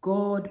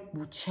 God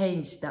will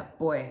change that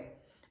boy.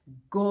 He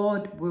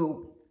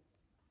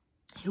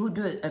will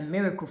do a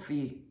miracle for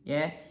you,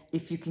 yeah,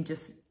 if you can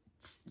just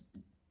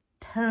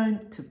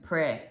turn to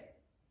prayer.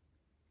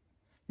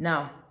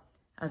 Now,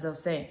 as I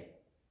was saying,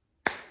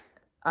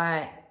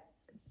 I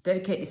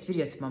dedicate this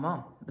video to my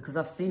mom because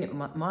I've seen it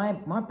with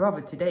my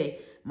brother today.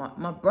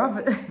 My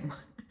brother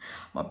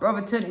my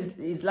brother turned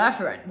his life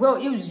around. Well,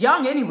 he was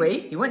young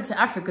anyway. He went to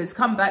Africa. He's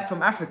come back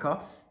from Africa.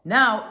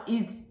 Now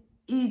he's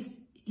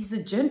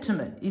a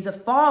gentleman. He's a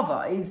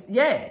father.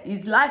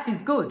 His life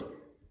is good.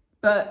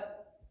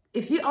 But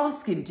if you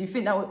ask him, do you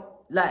think that would,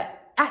 like,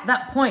 at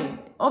that point,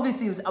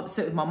 obviously he was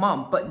upset with my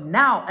mom, but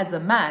now as a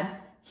man,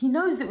 he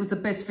knows it was the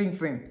best thing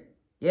for him.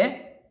 Yeah.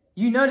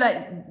 You know,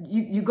 like,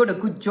 you got a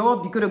good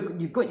job,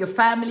 you've got your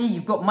family,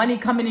 you've got money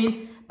coming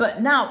in.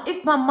 But now,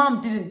 if my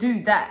mum didn't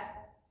do that,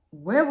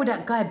 where would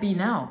that guy be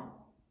now?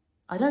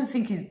 I don't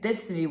think his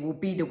destiny will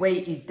be the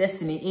way his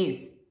destiny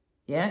is.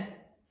 Yeah?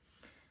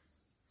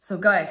 So,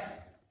 guys,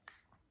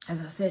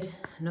 as I said,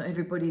 not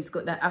everybody's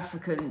got that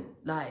African,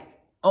 like,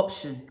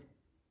 option.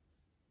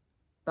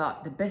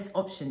 But the best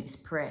option is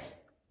prayer.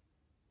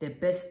 The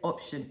best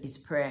option is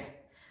prayer.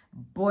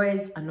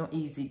 Boys are not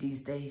easy these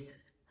days.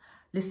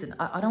 Listen,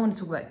 I don't want to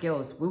talk about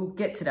girls. We'll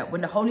get to that.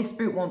 When the Holy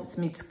Spirit wants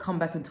me to come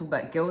back and talk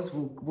about girls,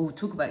 we'll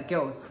talk about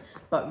girls.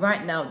 But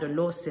right now, the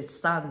Lord says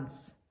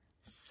sons.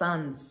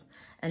 Sons.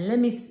 And let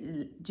me,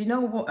 do you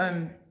know what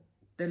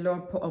the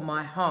Lord put on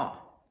my heart?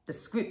 The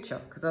scripture.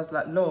 Because I was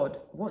like, Lord,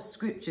 what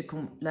scripture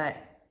can, like,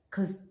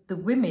 because the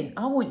women,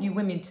 I want you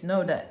women to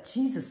know that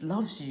Jesus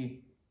loves you.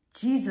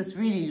 Jesus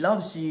really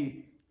loves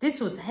you.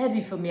 This was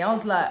heavy for me. I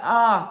was like,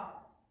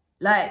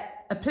 like,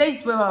 a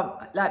place where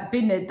I've like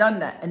been there, done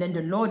that. And then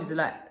the Lord is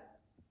like,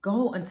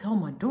 go and tell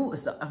my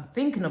daughters that I'm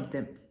thinking of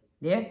them.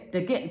 Yeah,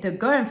 they're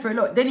going through a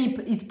lot. Then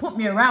he's put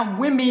me around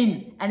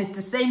women and it's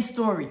the same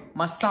story.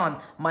 My son,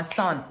 my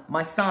son,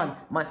 my son,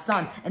 my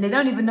son. And they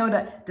don't even know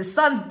that the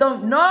sons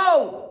don't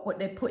know what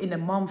they're putting their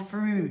mom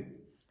through.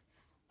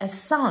 A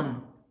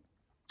son,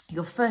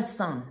 your first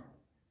son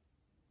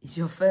is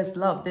your first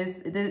love.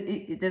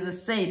 There's a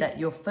say that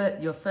your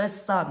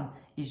first son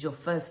is your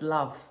first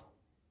love.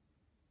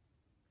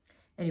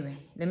 Anyway,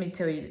 let me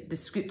tell you the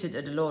scripture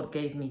that the Lord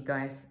gave me,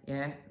 guys.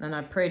 Yeah, and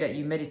I pray that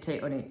you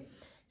meditate on it.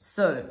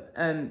 So,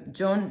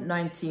 John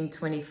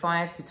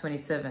 19:25 to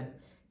 27.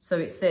 So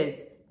it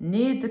says,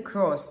 near the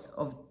cross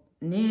of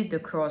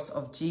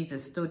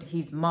Jesus stood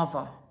his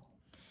mother,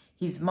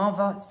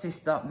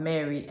 sister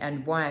Mary,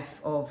 and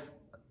wife of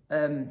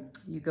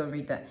you go and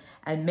read that,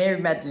 and Mary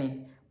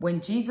Magdalene.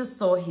 When Jesus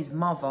saw his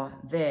mother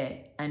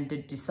there and the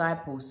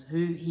disciples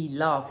who he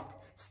loved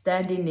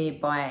standing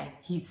nearby,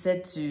 he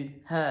said to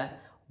her,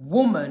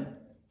 woman,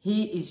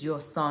 he is your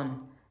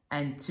son,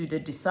 and to the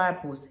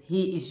disciples,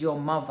 he is your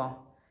mother.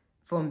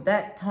 From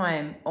that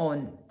time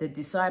on, the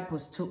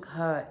disciples took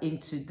her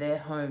into their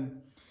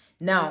home.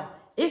 Now,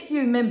 if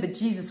you remember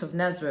Jesus of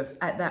Nazareth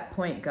at that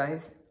point,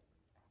 guys,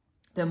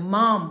 the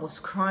mom was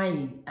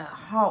crying. Her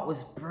heart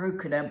was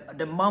broken.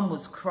 The mom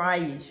was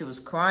crying. She was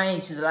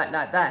crying. She was like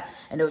that.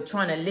 And they were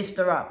trying to lift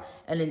her up.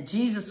 And then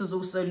Jesus was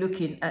also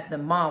looking at the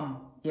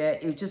mom. Yeah,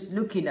 he was just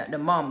looking at the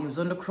mom. He was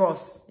on the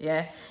cross.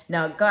 Yeah.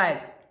 Now,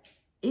 guys,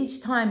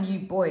 each time you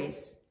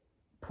boys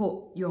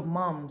put your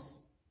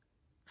moms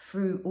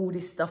through all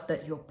this stuff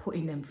that you're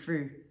putting them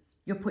through,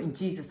 you're putting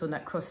Jesus on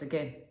that cross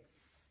again.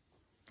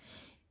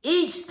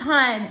 Each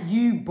time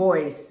you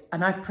boys,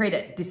 and I pray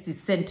that this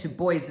is sent to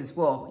boys as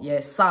well,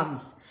 yeah,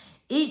 sons.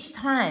 Each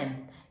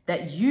time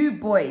that you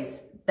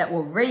boys that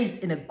were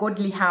raised in a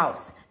godly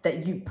house,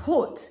 that you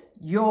put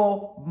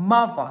your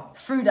mother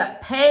through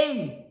that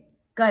pain.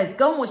 Guys,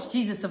 go and watch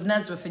Jesus of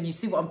Nazareth and you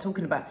see what I'm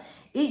talking about.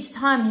 Each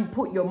time you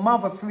put your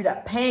mother through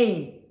that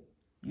pain,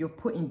 you're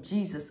putting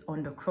Jesus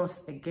on the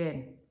cross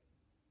again.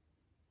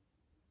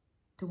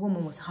 The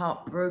woman was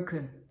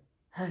heartbroken.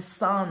 Her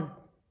son,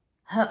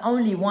 her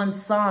only one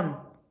son,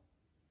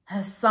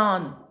 her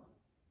son.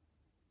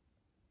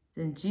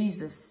 Then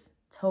Jesus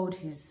told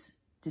his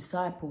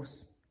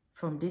disciples,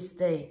 from this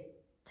day,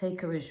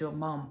 take her as your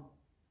mom.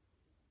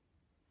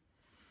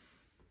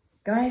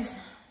 Guys,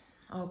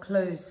 I'll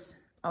close,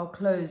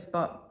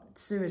 but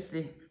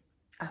seriously,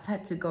 I've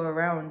had to go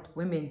around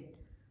women.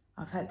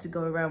 I've had to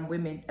go around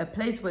women. A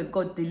place where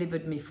God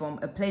delivered me from,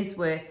 a place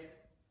where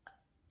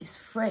it's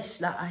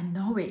fresh, like I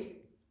know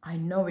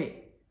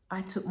it.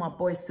 I took my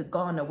boys to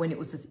Ghana when it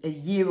was a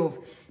year of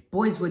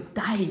boys were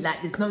dying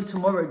like there's no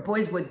tomorrow.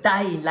 Boys were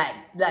dying like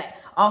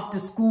after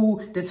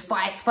school, there's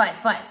fights.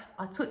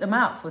 I took them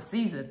out for a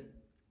season.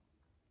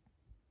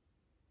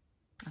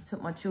 I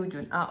took my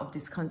children out of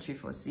this country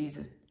for a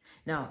season.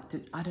 Now,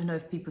 I don't know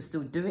if people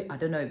still do it. I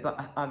don't know,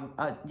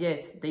 but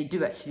yes, they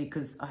do actually,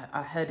 because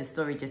I heard a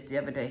story just the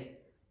other day.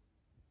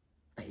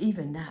 But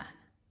even that,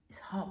 it's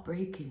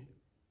heartbreaking.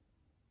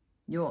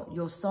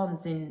 Your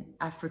son's in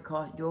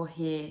Africa, you're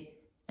here.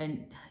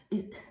 And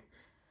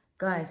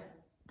guys,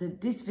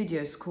 this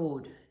video is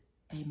called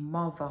A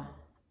Mother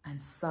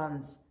and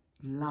Son's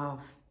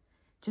Love.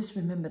 Just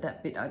remember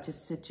that bit I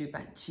just said to you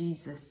about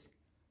Jesus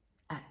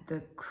at the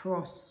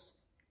cross.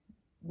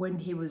 When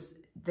he was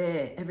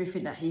there,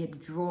 everything that he had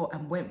drawn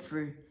and went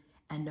through.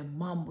 And the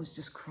mum was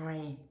just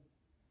crying.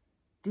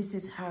 This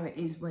is how it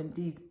is when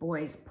these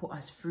boys put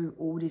us through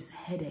all this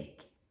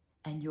headache.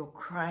 And you're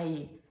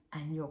crying.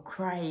 And you're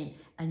crying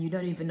and you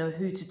don't even know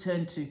who to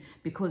turn to,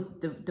 because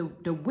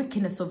the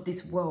wickedness of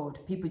this world,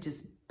 people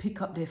just pick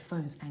up their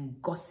phones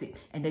and gossip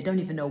and they don't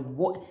even know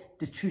what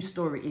the true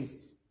story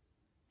is.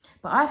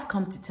 But I've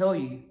come to tell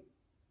you,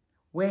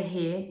 we're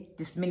here,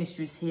 this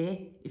ministry is here.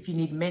 If you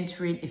need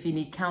mentoring, if you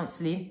need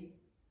counseling,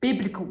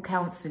 biblical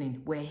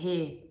counseling, we're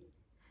here.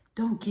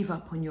 Don't give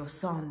up on your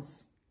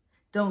sons.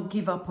 Don't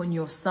give up on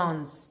your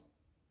sons.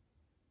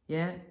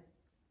 Yeah?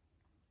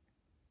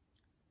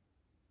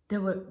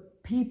 There were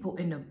people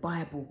in the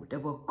Bible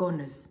that were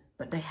goners,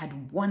 but they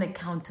had one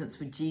accountants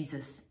with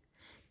Jesus.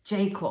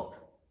 Jacob,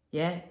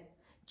 yeah?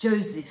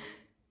 Joseph,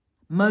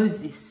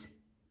 Moses.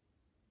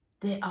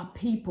 There are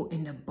people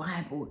in the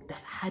Bible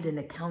that had an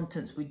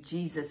accountant with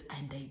Jesus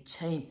and they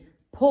changed.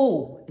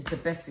 Paul is the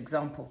best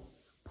example.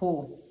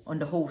 Paul on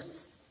the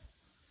horse.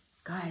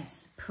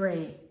 Guys,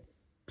 pray.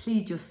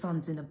 Plead your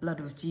sons in the blood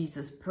of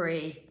Jesus.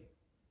 Pray.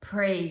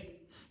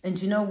 Pray.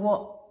 And you know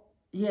what?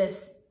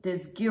 Yes,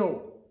 there's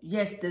guilt.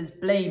 Yes, there's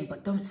blame,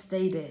 but don't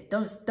stay there.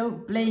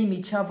 Don't blame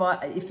each other.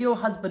 If you're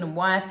husband and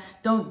wife,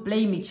 don't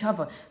blame each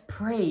other.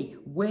 Pray.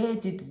 Where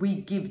did we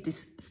give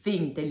this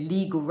thing the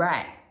legal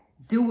right?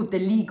 Deal with the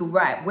legal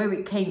right, where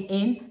it came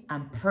in,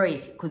 and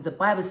pray. Because the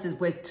Bible says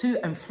we're 2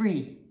 and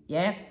 3.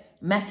 Yeah?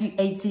 Matthew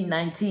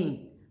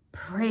 18:19.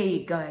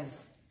 Pray,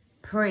 guys.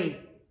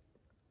 Pray.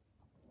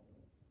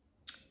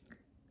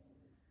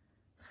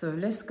 So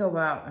let's go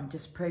out and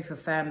just pray for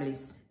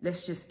families.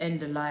 Let's just end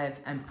the live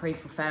and pray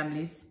for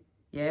families.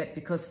 Yeah,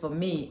 because for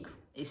me,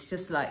 it's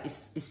just like,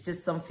 it's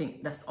just something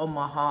that's on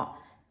my heart.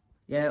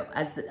 Yeah,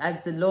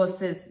 as the Lord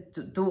says,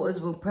 daughters,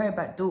 we'll pray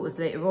about daughters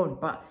later on,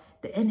 but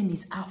the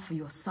enemy's out for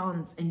your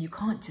sons and you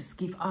can't just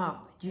give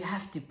up. You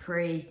have to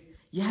pray.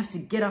 You have to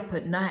get up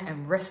at night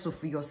and wrestle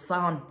for your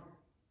son.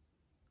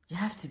 You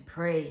have to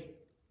pray.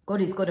 God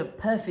has got a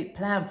perfect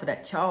plan for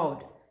that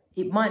child.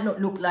 It might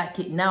not look like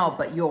it now,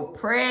 but your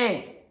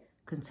prayers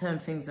can turn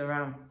things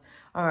around.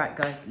 All right,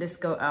 guys, let's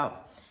go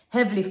out.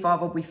 Heavenly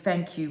Father, we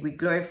thank you, we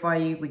glorify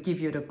you, we give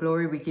you the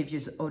glory, we give you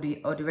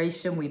the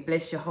adoration, we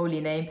bless your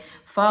holy name.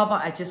 Father,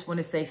 I just want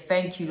to say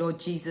thank you, Lord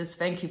Jesus.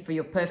 Thank you for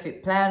your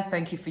perfect plan.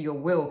 Thank you for your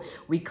will.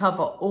 We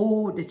cover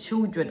all the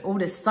children, all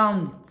the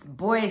sons,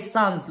 boys,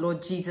 sons,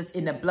 Lord Jesus,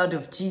 in the blood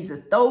of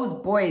Jesus. Those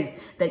boys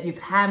that you've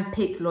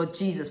handpicked, Lord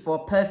Jesus, for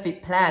a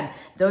perfect plan.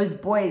 Those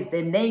boys,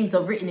 their names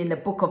are written in the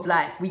book of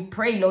life. We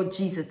pray, Lord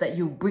Jesus, that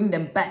you bring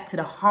them back to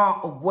the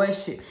heart of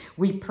worship.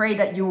 We pray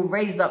that you will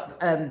raise up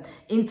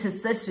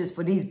intercession scriptures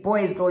for these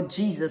boys, Lord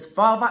Jesus.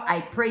 Father,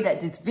 I pray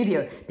that this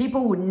video,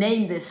 people will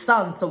name their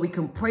sons so we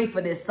can pray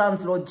for their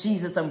sons, Lord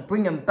Jesus, and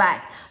bring them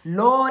back.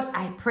 Lord,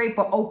 I pray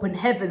for open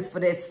heavens for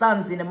their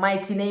sons in the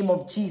mighty name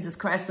of Jesus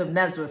Christ of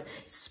Nazareth.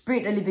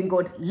 Spirit of the living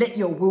God, let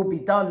your will be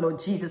done, Lord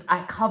Jesus.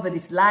 I cover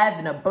this live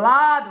in the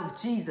blood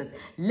of Jesus.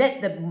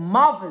 Let the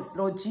mothers,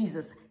 Lord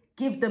Jesus,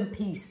 give them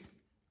peace.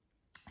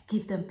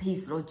 Give them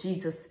peace, Lord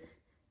Jesus.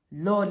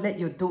 Lord, let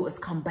your daughters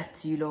come back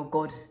to you, Lord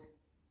God.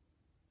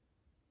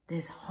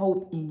 There's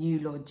hope in you,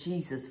 Lord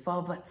Jesus.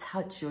 Father,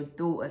 touch your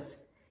daughters.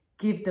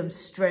 Give them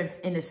strength,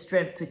 inner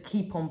strength to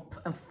keep on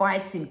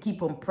fighting,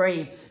 keep on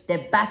praying.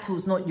 Their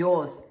battle's not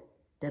yours.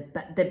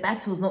 The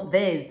battle's not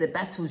theirs. The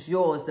battle's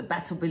yours. The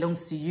battle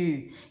belongs to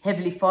you.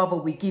 Heavenly Father,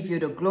 we give you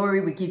the glory.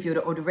 We give you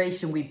the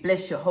adoration. We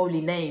bless your holy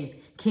name.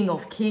 King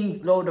of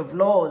kings, Lord of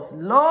lords.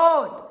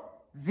 Lord,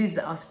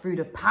 visit us through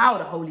the power of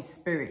the Holy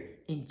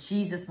Spirit. In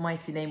Jesus'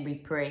 mighty name we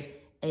pray.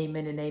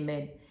 Amen and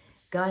amen.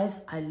 Guys,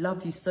 I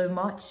love you so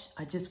much.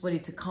 I just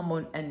wanted to come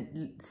on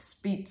and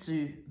speak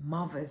to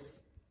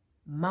mothers.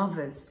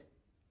 Mothers.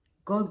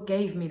 God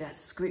gave me that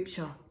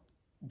scripture.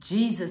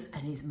 Jesus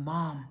and his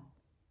mom.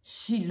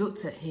 She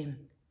looked at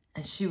him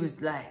and she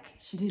was like,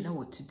 she didn't know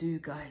what to do,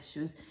 guys.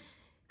 She was,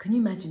 can you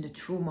imagine the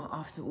trauma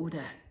after all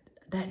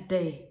that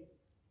day?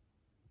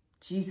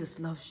 Jesus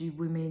loves you,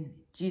 women.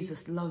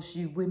 Jesus loves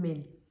you,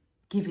 women.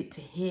 Give it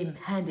to him.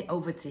 Hand it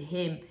over to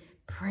him.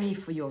 Pray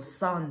for your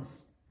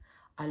sons.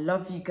 I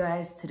love you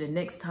guys. To the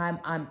next time,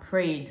 I'm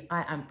praying.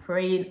 I am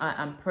praying.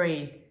 I am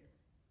praying.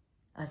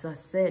 As I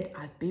said,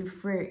 I've been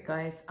through it,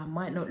 guys. I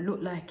might not look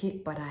like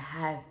it, but I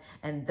have.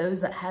 And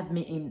those that have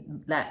me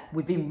in, like,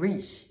 within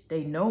reach,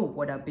 they know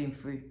what I've been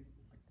through.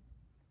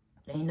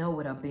 They know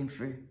what I've been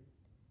through.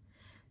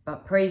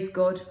 But praise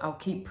God, I'll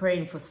keep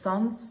praying for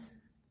sons,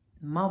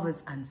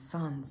 mothers and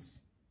sons.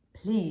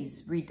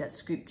 Please read that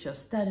scripture.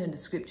 Stand in the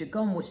scripture.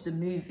 Go and watch the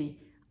movie.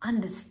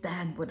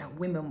 Understand what that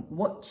woman,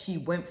 what she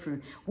went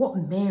through, what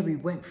Mary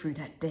went through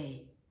that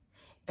day.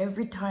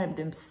 Every time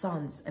them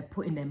sons are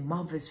putting their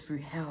mothers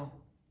through hell,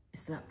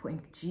 it's like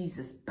putting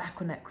Jesus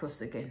back on that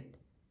cross again.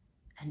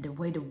 And the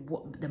way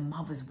the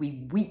mothers,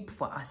 we weep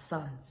for our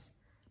sons.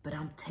 But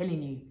I'm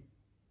telling you,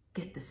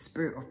 get the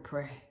spirit of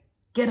prayer.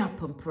 Get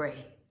up and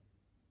pray.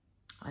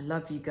 I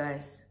love you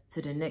guys.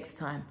 To the next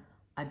time.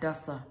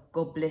 Adassa,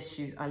 God bless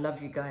you. I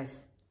love you guys.